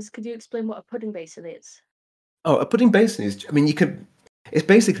listeners, could you explain what a pudding basin is? Oh, a pudding basin is, I mean, it's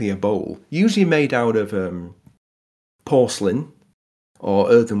basically a bowl, usually made out of porcelain or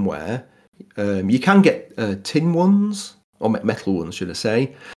earthenware. You can get tin ones, or metal ones, should I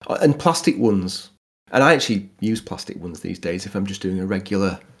say, and plastic ones. And I actually use plastic ones these days if I'm just doing a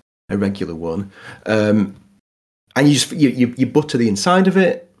regular one. And you butter the inside of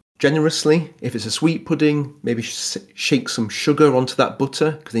it generously. If it's a sweet pudding, maybe shake some sugar onto that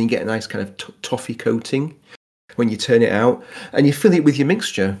butter, because then you get a nice kind of toffee coating when you turn it out, and you fill it with your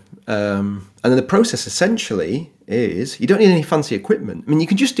mixture. And then the process essentially is, you don't need any fancy equipment. I mean, you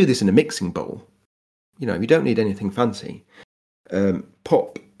can just do this in a mixing bowl. You know, you don't need anything fancy.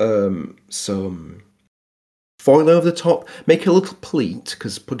 Pop some foil over the top, make a little pleat,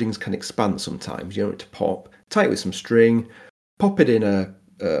 because puddings can expand sometimes. You don't want it to pop. Tie it with some string, pop it in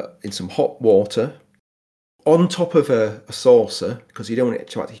in some hot water, on top of a saucer, because you don't want it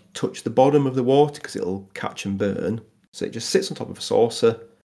to actually touch the bottom of the water, because it'll catch and burn. So it just sits on top of a saucer,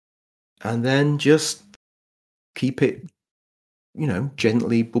 and then just keep it, you know,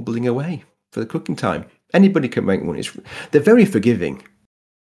 gently bubbling away for the cooking time. Anybody can make one. They're very forgiving.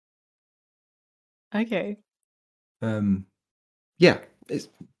 Okay. Yeah,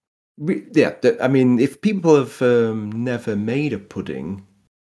 I mean, if people have never made a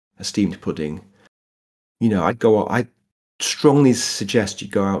steamed pudding, you know, I'd strongly suggest you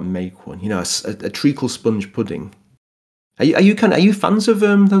go out and make one. You know, a treacle sponge pudding. Are you fans of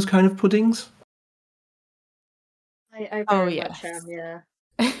those kind of puddings? I very much am, yeah.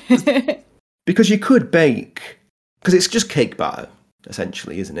 Because you could bake, because it's just cake batter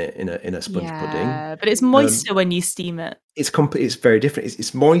essentially, isn't it? In a sponge pudding. Yeah, but it's moister when you steam it. It's very different.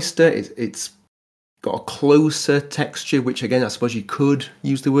 It's moister. It's got a closer texture, which again, I suppose you could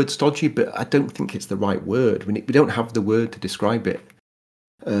use the word stodgy, but I don't think it's the right word. We don't have the word to describe it.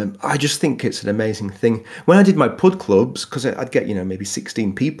 I just think it's an amazing thing. When I did my pud clubs, because I'd get, you know, maybe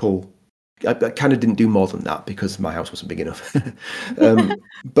 16 people. I kind of didn't do more than that because my house wasn't big enough.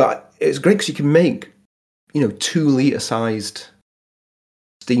 But it's great because you can make, you know, 2-litre sized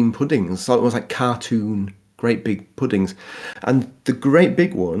steam puddings. So it was like cartoon, great big puddings. And the great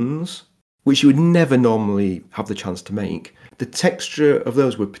big ones, which you would never normally have the chance to make, the texture of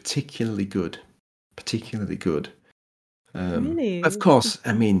those were particularly good. Really? Of course,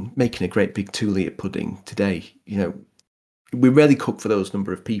 I mean, making a great big 2-litre pudding today, you know, we rarely cook for those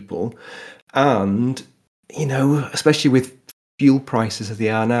number of people. And, you know, especially with fuel prices as they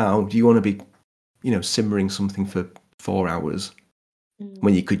are now, do you want to be, you know, simmering something for 4 hours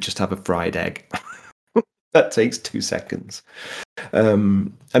when you could just have a fried egg? That takes 2 seconds. I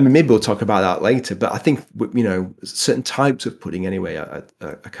mean, maybe we'll talk about that later, but I think, you know, certain types of pudding anyway are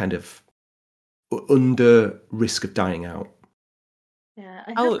kind of under risk of dying out. Yeah,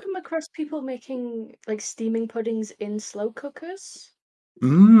 I have come across people making like steaming puddings in slow cookers.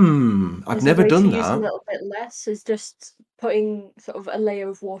 I've never done Use a that. little bit less is just putting sort of a layer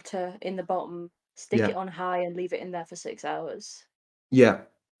of water in the bottom, stick it on high, and leave it in there for 6 hours. Yeah.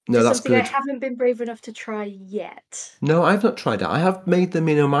 No, It's that's something I good. haven't been brave enough to try yet. No, I've not tried that. I have made them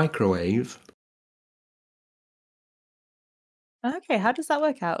in a microwave. Okay, how does that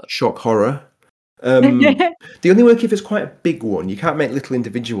work out? Shock horror. They only work if it's quite a big one. You can't make little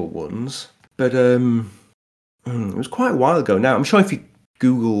individual ones. But it was quite a while ago now. I'm sure if you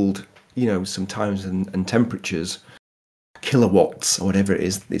Googled, you know, some times and temperatures, kilowatts or whatever it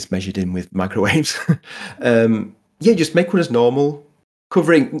is, it's measured in with microwaves. Yeah, just make one as normal.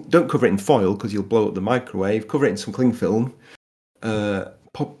 Don't cover it in foil because you'll blow up the microwave. Cover it in some cling film.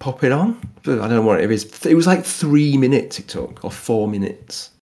 Pop it on. I don't know what it is. It was like 3 minutes it took, or 4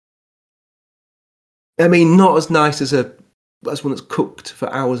 minutes. I mean, not as nice as one that's cooked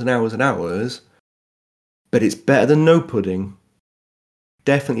for hours and hours and hours, but it's better than no pudding.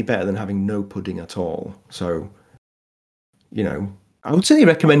 Definitely better than having no pudding at all. So, you know, I would certainly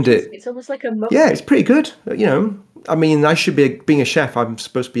recommend it. It's almost like a Yeah, it's pretty good. You know, I mean, I should be, being a chef, I'm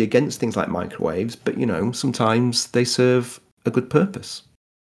supposed to be against things like microwaves, but, you know, sometimes they serve a good purpose.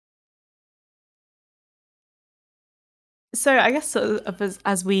 So I guess sort of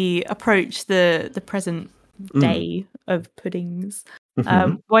as we approach the present day of puddings,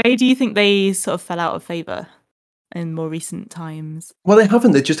 why do you think they sort of fell out of favour in more recent times? Well, they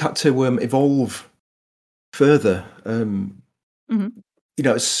haven't. They just had to evolve further. Mhm. You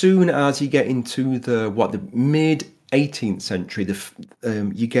know, as soon as you get into the mid 18th century,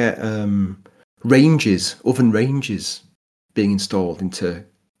 you get oven ranges being installed into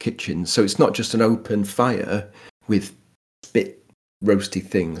kitchens. So it's not just an open fire with spit roasty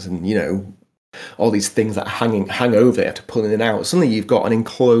things and, you know, all these things that hang over it to pull in and out. Suddenly you've got an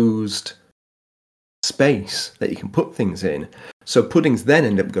enclosed space that you can put things in. So puddings then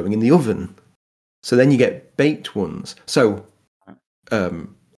end up going in the oven. So then you get baked ones. So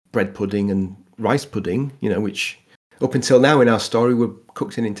bread pudding and rice pudding, you know, which up until now in our story were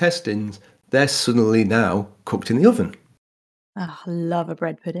cooked in intestines, they're suddenly now cooked in the oven. Oh, I love a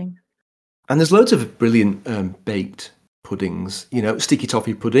bread pudding. And there's loads of brilliant baked puddings. You know, sticky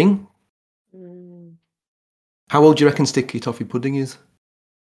toffee pudding. Mm. How old do you reckon sticky toffee pudding is?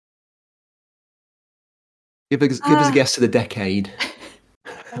 Give us a guess to the decade.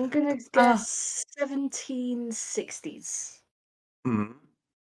 I'm gonna guess 1760s. Mm.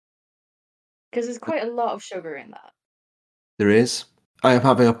 Because there's quite a lot of sugar in that. There is. I am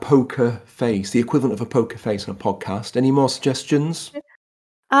having a poker face, the equivalent of a poker face on a podcast. Any more suggestions?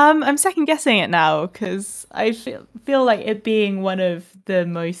 I'm second guessing it now because I feel like it being one of the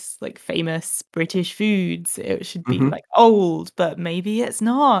most like famous British foods, it should be like old, but maybe it's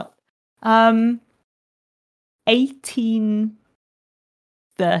not. 1830s.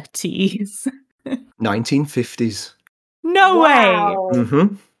 1950s. No way.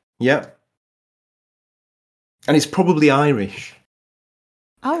 Mm-hmm. Yeah. And it's probably Irish.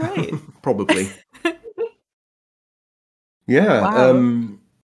 All right. Probably. Yeah. Wow.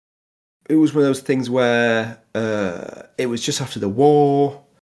 It was one of those things where it was just after the war.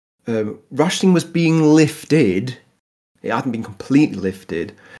 Rationing was being lifted. It hadn't been completely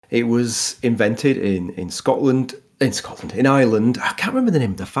lifted. It was invented in Ireland. I can't remember the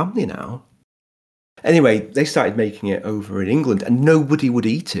name of the family now. Anyway, they started making it over in England, and nobody would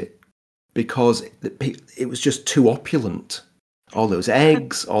eat it because it was just too opulent. All those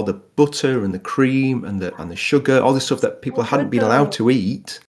eggs, all the butter and the cream and the sugar, all the stuff that people hadn't been allowed to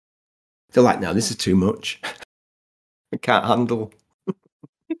eat. They're like, no, this is too much. I can't handle.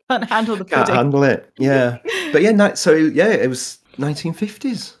 Can't handle the Can't pudding. handle it. Yeah, but yeah, so yeah, it was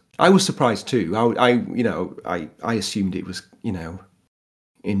 1950s. I was surprised too. I assumed it was, you know,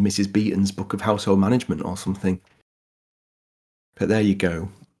 in Mrs. Beaton's Book of Household Management or something. But there you go.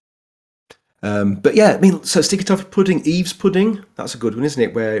 But yeah, I mean, so sticky toffee pudding, Eve's pudding, that's a good one, isn't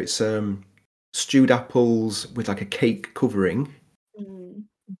it? Where it's stewed apples with like a cake covering. Mm.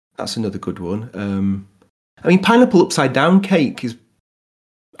 That's another good one. I mean, pineapple upside down cake is,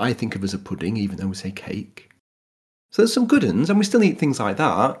 I think of as a pudding, even though we say cake. So there's some good ones, and we still eat things like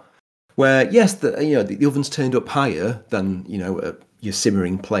that. Where yes, the oven's turned up higher than, you know, your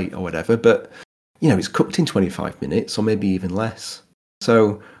simmering plate or whatever, but you know it's cooked in 25 minutes or maybe even less.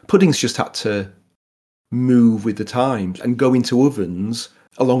 So puddings just had to move with the times and go into ovens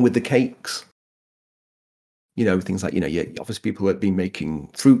along with the cakes. You know, things like, you know, obviously people have been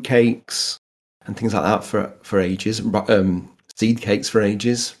making fruit cakes and things like that for ages, seed cakes for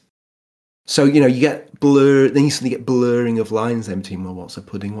ages. So, you know, you get then you suddenly get blurring of lines then between, well, what's a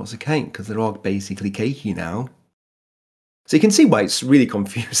pudding, what's a cake? Because they're all basically cakey now. So you can see why it's really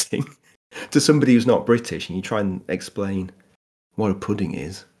confusing to somebody who's not British and you try and explain what a pudding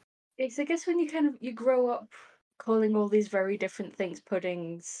is. It's, I guess when you grow up calling all these very different things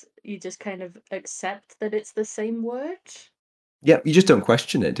puddings, you just kind of accept that it's the same word. Yeah, you just don't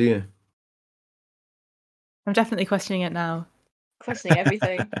question it, do you? I'm definitely questioning it now. Questioning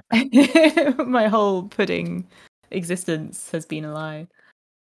everything. My whole pudding existence has been a lie.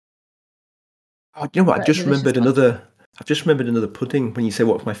 Oh, you know what? But I've just delicious remembered another pudding. When you say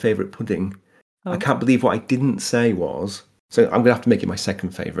what's my favourite pudding, Oh. I can't believe what I didn't say was. So I'm gonna have to make it my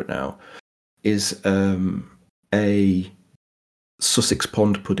second favourite now. Is a Sussex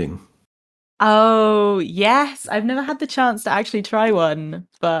pond pudding. Oh yes, I've never had the chance to actually try one,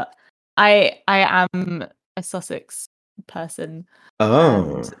 but I am a Sussex person.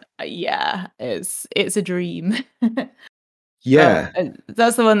 Oh, And, yeah, it's a dream. yeah,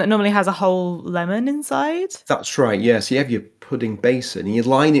 That's the one that normally has a whole lemon inside. that's right. Yeah, so you have your pudding basin and you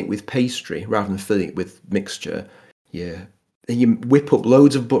line it with pastry rather than filling it with mixture. Yeah, and you whip up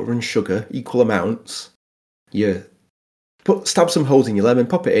loads of butter and sugar, equal amounts. You stab some holes in your lemon,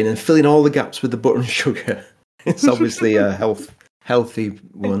 pop it in, and fill in all the gaps with the butter and sugar. It's obviously a healthy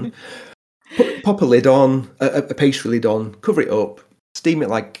one. Pop a lid on, a pastry lid on, cover it up, steam it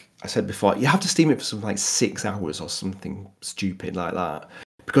like I said before. You have to steam it for something like 6 hours or something stupid like that,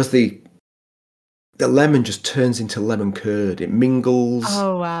 because the the lemon just turns into lemon curd. It mingles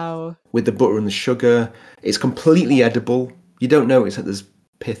Oh, wow. with the butter and the sugar. It's completely edible. You don't notice that there's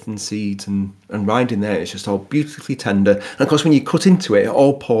pith and seeds and rind in there. It's just all beautifully tender. And of course, when you cut into it, it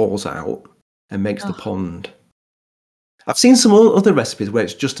all pours out and makes the pond. I've seen some other recipes where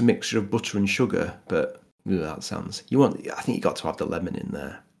it's just a mixture of butter and sugar, but that sounds. I think you got to have the lemon in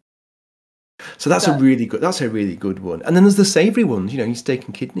there. So that's a really good one. And then there's the savoury ones, your steak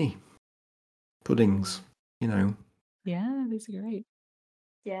and kidney puddings, Yeah, these are great.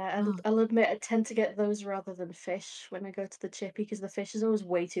 Yeah, I'll admit I tend to get those rather than fish when I go to the chippy because the fish is always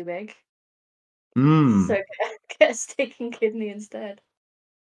way too big. So get a steak and kidney instead.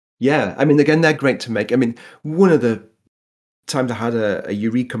 Yeah, I mean, again, they're great to make. I mean, one of the times I had a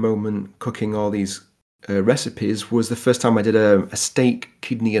eureka moment cooking all these recipes was the first time I did a steak,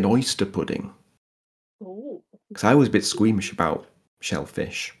 kidney, and oyster pudding. Ooh. Because I was a bit squeamish about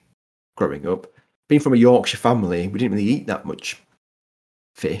shellfish growing up. Being from a Yorkshire family, we didn't really eat that much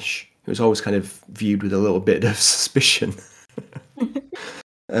fish. It was always kind of viewed with a little bit of suspicion.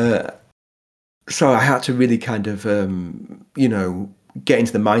 So I had to really kind of, get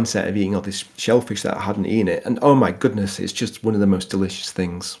into the mindset of eating all this shellfish that I hadn't eaten it. And oh my goodness, it's just one of the most delicious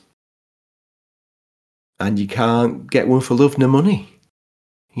things. And you can't get one for love nor money.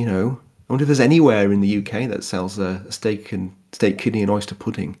 I wonder if there's anywhere in the UK that sells a steak, kidney and oyster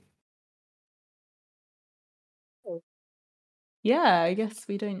pudding. Yeah, I guess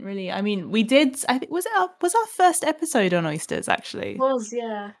we don't really. I mean, we did. I think was our first episode on oysters actually. It was,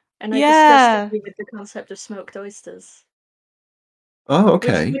 yeah. And I discussed it with the concept of smoked oysters. Oh,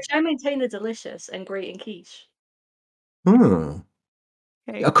 okay. Which I maintain are delicious and great in quiche.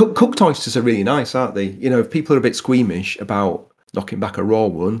 Okay. Cooked oysters are really nice, aren't they? If people are a bit squeamish about knocking back a raw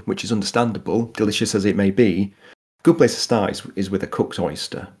one, which is understandable, delicious as it may be, good place to start is with a cooked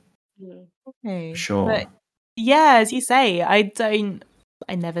oyster. Okay. Sure. But yeah, as you say, I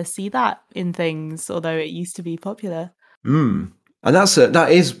never see that in things, although it used to be popular. And that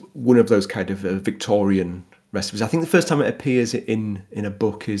is one of those kind of Victorian recipes. I think the first time it appears in a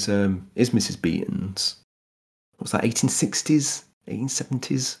book is Mrs. Beeton's. What's that, 1860s,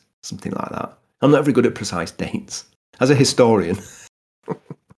 1870s, something like that. I'm not very good at precise dates. As a historian,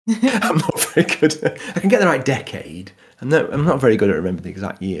 I'm not very good. I can get the right decade. I'm not very good at remembering the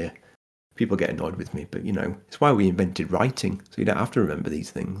exact year. People get annoyed with me, but it's why we invented writing, so you don't have to remember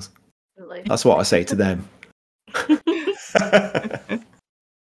these things. Really? That's what I say to them.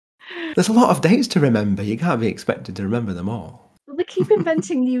 There's a lot of dates to remember. You can't be expected to remember them all. Well, they keep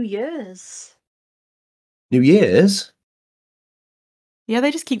inventing New Year's. New Year's? Yeah,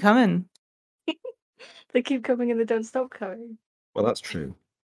 they just keep coming. They keep coming and they don't stop coming. Well, that's true.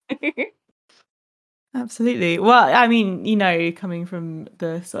 Absolutely. Well, I mean, coming from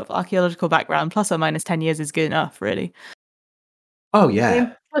the sort of archaeological background, plus or minus 10 years is good enough, really. Oh, yeah. I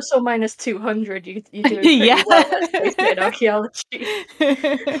mean, plus or minus 200, you're doing pretty well, let's face it, in archaeology.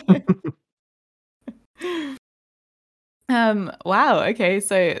 Wow, okay,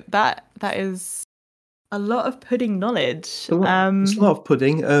 so that is a lot of pudding knowledge. It's a lot of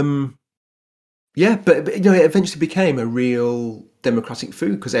pudding. Yeah, but it eventually became a real democratic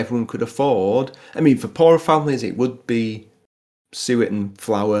food because everyone could afford. I mean, for poorer families, it would be suet and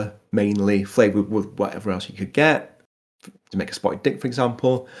flour mainly, flavoured with whatever else you could get to make a spotted dick, for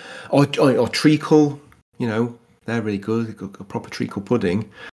example, or treacle. They're really good. A proper treacle pudding.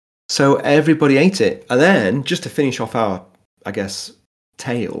 So everybody ate it, and then just to finish off our, I guess,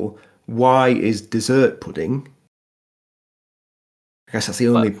 tale, why is dessert pudding? I guess that's the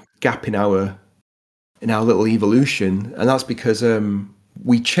only gap in our little evolution, and that's because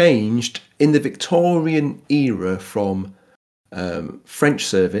we changed in the Victorian era from French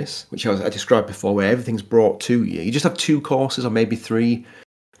service, which I described before, where everything's brought to you. You just have 2 courses or maybe 3,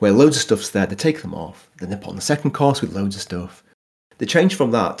 where loads of stuff's there. They take them off, then they put on the second course with loads of stuff. They changed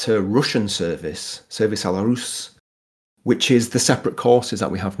from that to Russian service à la Russe, which is the separate courses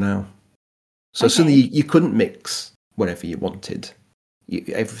that we have now. So suddenly you couldn't mix whatever you wanted.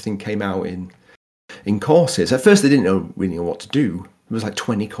 Everything came out in courses. At first, they didn't really know what to do. It was like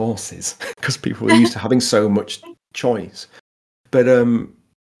 20 courses because people were used to having so much choice. But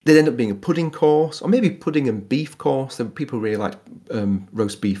they'd end up being a pudding course, or maybe pudding and beef course. People really liked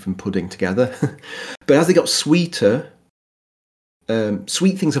roast beef and pudding together. But as they got sweeter,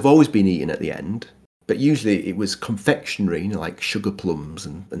 sweet things have always been eaten at the end. But usually it was confectionery, like sugar plums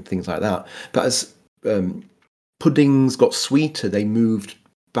and things like that. But as puddings got sweeter, they moved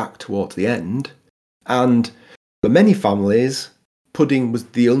back towards the end. And for many families, pudding was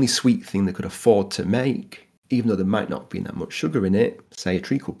the only sweet thing they could afford to make even though there might not be that much sugar in it, say a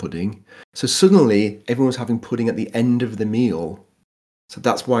treacle pudding. So suddenly everyone was having pudding at the end of the meal. So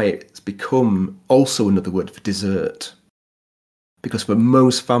that's why it's become also another word for dessert. Because for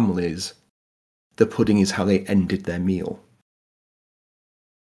most families, the pudding is how they ended their meal.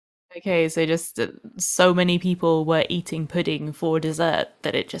 Okay, so just so many people were eating pudding for dessert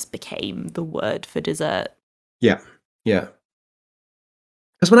that it just became the word for dessert. Yeah.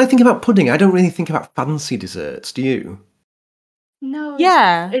 Because when I think about pudding, I don't really think about fancy desserts, do you? No,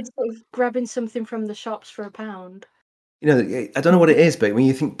 Yeah. it's sort of grabbing something from the shops for £1. I don't know what it is, but when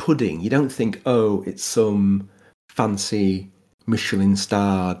you think pudding, you don't think, oh, it's some fancy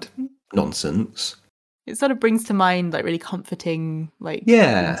Michelin-starred nonsense. It sort of brings to mind like really comforting, like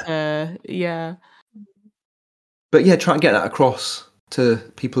Yeah. yeah. But yeah, try and get that across to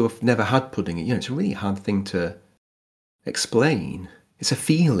people who have never had pudding. It's a really hard thing to explain. It's a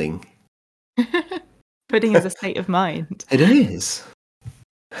feeling. Pudding is a state of mind. It is.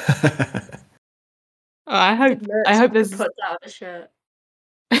 Oh, I hope there's put that on a shirt.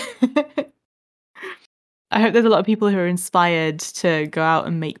 I hope there's a lot of people who are inspired to go out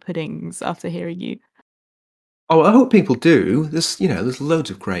and make puddings after hearing you. Oh, I hope people do. There's loads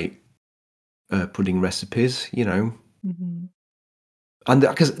of great pudding recipes, Mm-hmm. and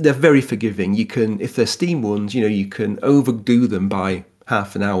because they're very forgiving. You can, if they're steam ones, you can overdo them by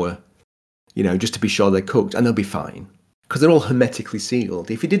half an hour, just to be sure they're cooked, and they'll be fine because they're all hermetically sealed.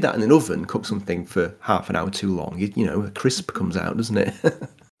 If you did that in an oven, cook something for half an hour too long, a crisp comes out, doesn't it?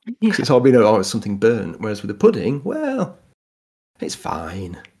 Because it's all it's something burnt. Whereas with the pudding, well, it's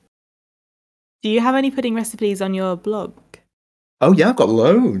fine. Do you have any pudding recipes on your blog? Oh yeah, I've got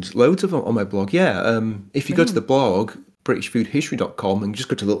loads of them on my blog. Yeah, if you go to the blog, BritishFoodHistory.com, and just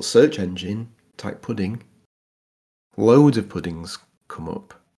go to the little search engine, type pudding, loads of puddings come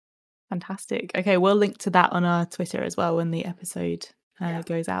up. Fantastic. Okay, we'll link to that on our Twitter as well when the episode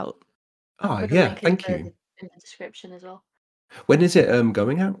goes out. Oh yeah, thank you. In the description as well. When is it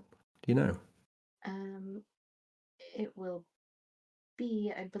going out? Do you know? It will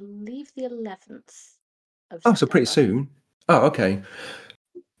be, I believe, the 11th of Oh, so pretty September. soon. Oh, okay.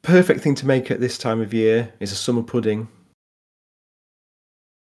 Perfect thing to make at this time of year is a summer pudding.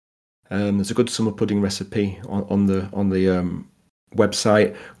 There's a good summer pudding recipe on the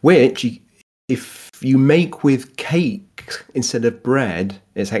website, which if you make with cake instead of bread,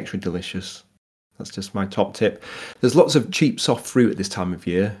 it's extra delicious. That's just my top tip. There's lots of cheap soft fruit at this time of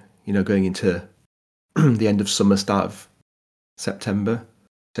year, going into the end of summer, start of September.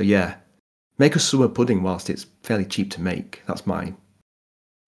 So yeah, make a summer pudding whilst it's fairly cheap to make. That's my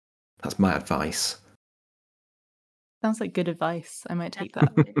advice. Sounds like good advice. I might take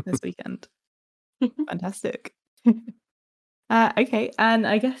that this weekend. Fantastic. Okay, and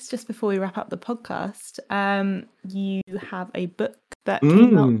I guess just before we wrap up the podcast, you have a book that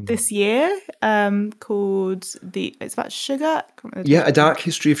came out this year called it's about sugar. Yeah, A Dark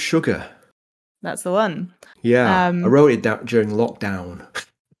History of Sugar. That's the one. Yeah, I wrote it down during lockdown.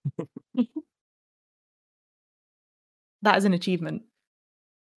 That is an achievement.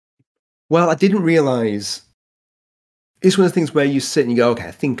 Well, I didn't realise. It's one of the things where you sit and you go, okay,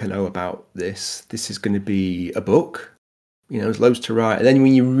 I think I know about this. This is going to be a book. There's loads to write. And then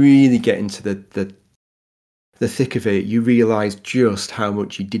when you really get into the thick of it, you realise just how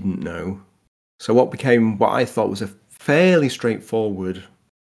much you didn't know. So what I thought was a fairly straightforward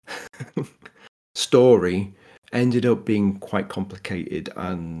story ended up being quite complicated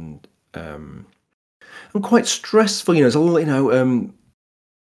and quite stressful. There's a lot,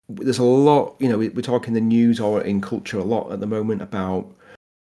 there's a lot, we're talking the news or in culture a lot at the moment about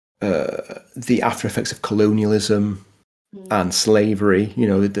the after effects of colonialism and slavery.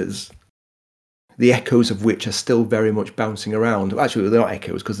 There's the echoes of which are still very much bouncing around. Actually, they're not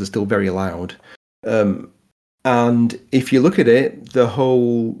echoes because they're still very loud. And if you look at it, the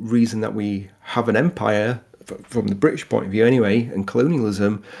whole reason that we have an empire, from the British point of view anyway, and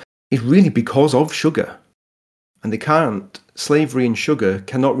colonialism, is really because of sugar. And slavery and sugar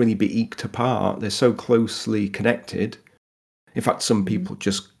cannot really be eked apart. They're so closely connected. In fact, some people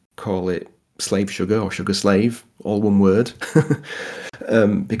just call it slave sugar or sugar slave, all one word,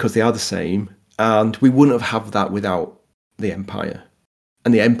 because they are the same. And we wouldn't have that without the empire.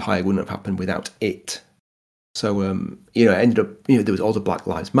 And the empire wouldn't have happened without it. So, it ended up, there was all the Black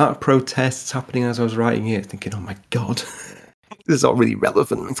Lives Matter protests happening as I was writing it, thinking, oh my God, this is all really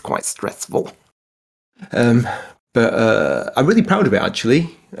relevant. It's quite stressful. But I'm really proud of it,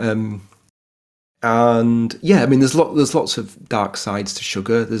 actually. And yeah, there's lots of dark sides to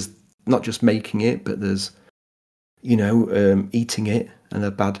sugar. There's not just making it, but there's, eating it and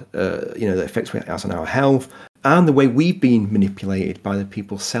the bad, the effects it has on our health, and the way we've been manipulated by the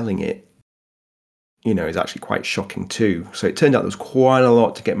people selling it, is actually quite shocking too. So it turned out there was quite a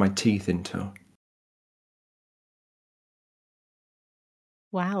lot to get my teeth into.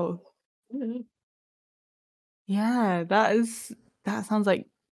 Wow. Mhm. Yeah, that sounds like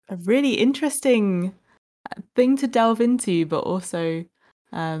a really interesting thing to delve into, but also,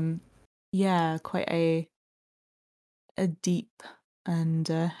 quite a deep and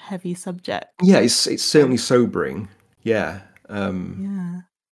heavy subject. Yeah, it's certainly sobering. Yeah, Yeah.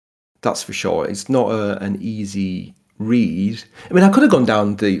 that's for sure. It's not an easy read. I mean, I could have gone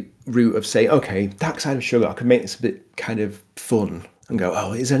down the route of saying, okay, dark side of sugar. I could make this a bit kind of fun and go,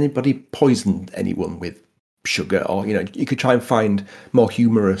 oh, has anybody poisoned anyone with sugar? Or you could try and find more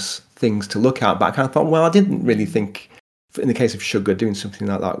humorous things to look at. But I kind of thought, well, I didn't really think, in the case of sugar, doing something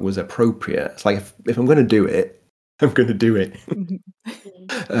like that was appropriate. It's like if I'm going to do it, I'm going to do it.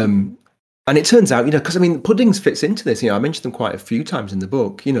 And it turns out, because puddings fits into this. I mentioned them quite a few times in the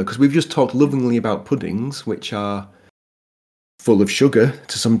book, because we've just talked lovingly about puddings, which are full of sugar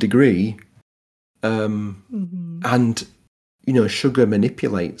to some degree. And, sugar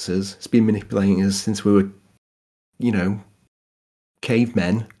manipulates us. It's been manipulating us since we were,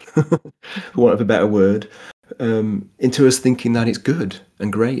 cavemen, for want of a better word, into us thinking that it's good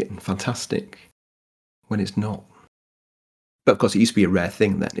and great and fantastic when it's not. But of course, it used to be a rare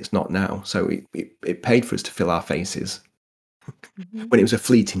thing then. It's not now. So it paid for us to fill our faces. When it was a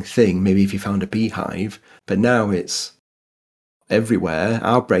fleeting thing, maybe if you found a beehive. But now it's everywhere.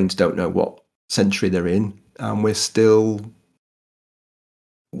 Our brains don't know what century they're in. And we're still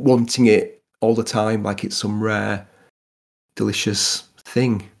wanting it all the time like it's some rare, delicious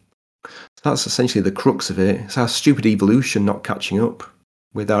thing. So that's essentially the crux of it. It's our stupid evolution not catching up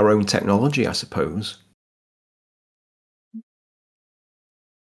with our own technology, I suppose.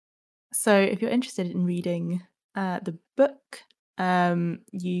 So if you're interested in reading the book,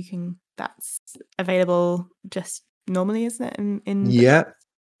 that's available just normally, isn't it? In Yeah,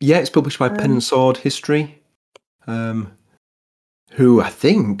 it's published by Pen and Sword History, who I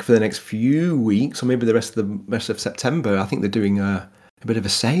think for the next few weeks, or maybe the rest of September, I think they're doing a bit of a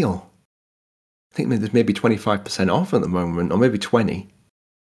sale. I think there's maybe 25% off at the moment, or maybe 20.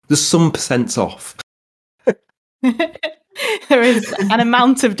 There's some percents off. There is an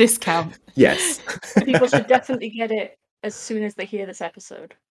amount of discount. Yes. People should definitely get it as soon as they hear this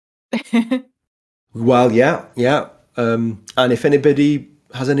episode. Well, yeah. And if anybody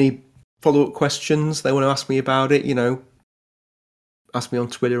has any follow-up questions they want to ask me about it, ask me on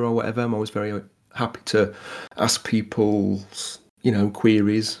Twitter or whatever. I'm always very happy to ask people's,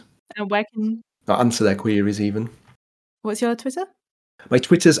 queries. And where can... Or answer their queries even. What's your Twitter? My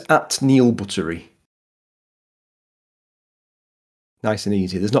Twitter's @NeilButtery. Nice and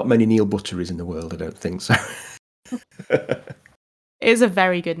easy. There's not many Neil Butteries in the world, I don't think so. It is a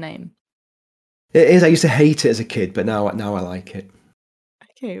very good name. It is. I used to hate it as a kid, but now I like it.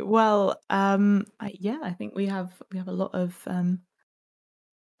 Okay, well, I think we have a lot of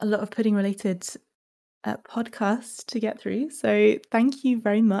pudding related podcasts to get through. So thank you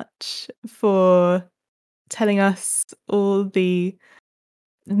very much for telling us all the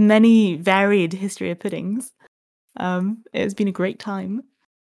many varied history of puddings. It's been a great time.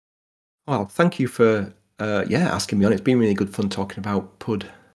 Well, thank you for asking me on. It's been really good fun talking about pud.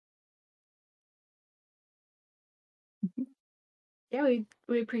 Yeah,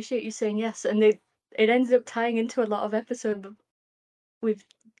 we appreciate you saying yes, and it ended up tying into a lot of episodes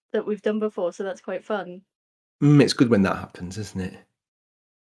that we've done before, so that's quite fun. It's good when that happens, isn't it?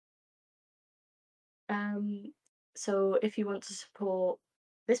 So if you want to support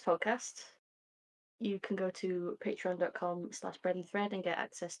this podcast, you can go to patreon.com/breadandthread and get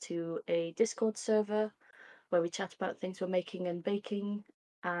access to a Discord server where we chat about things we're making and baking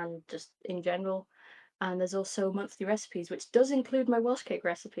and just in general. And there's also monthly recipes, which does include my Welsh cake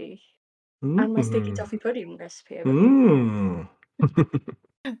recipe and my sticky toffee pudding recipe.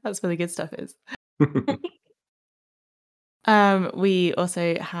 That's where the good stuff is. We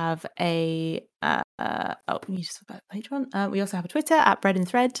also have a you just talk about Patreon. We also have a Twitter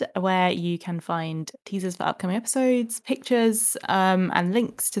 @breadandthread where you can find teasers for upcoming episodes, pictures, and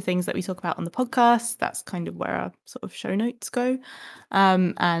links to things that we talk about on the podcast. That's kind of where our sort of show notes go,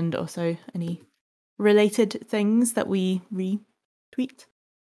 and also any related things that we retweet.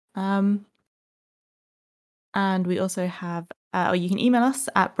 And we also have, or you can email us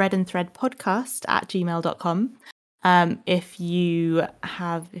at breadandthreadpodcast@gmail.com. If you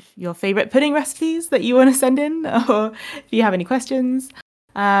have your favorite pudding recipes that you want to send in, or if you have any questions,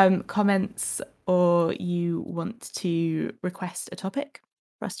 comments, or you want to request a topic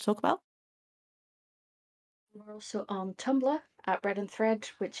for us to talk about. We're also on Tumblr at Bread and Thread,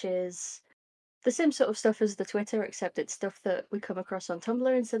 which is the same sort of stuff as the Twitter, except it's stuff that we come across on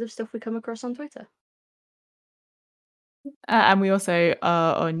Tumblr instead of stuff we come across on Twitter. And we also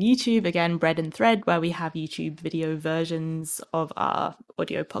are on YouTube, again, Bread and Thread, where we have YouTube video versions of our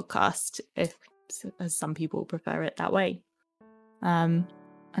audio podcast, as some people prefer it that way. And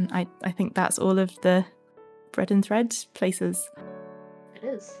I think that's all of the Bread and Thread places. It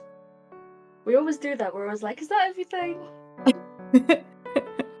is. We always do that. We're always like, is that everything?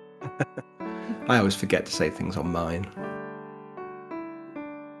 I always forget to say things on mine.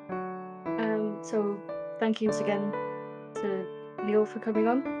 So thank you once again to Neil for coming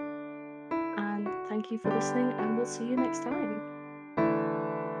on. And thank you for listening, and we'll see you next time.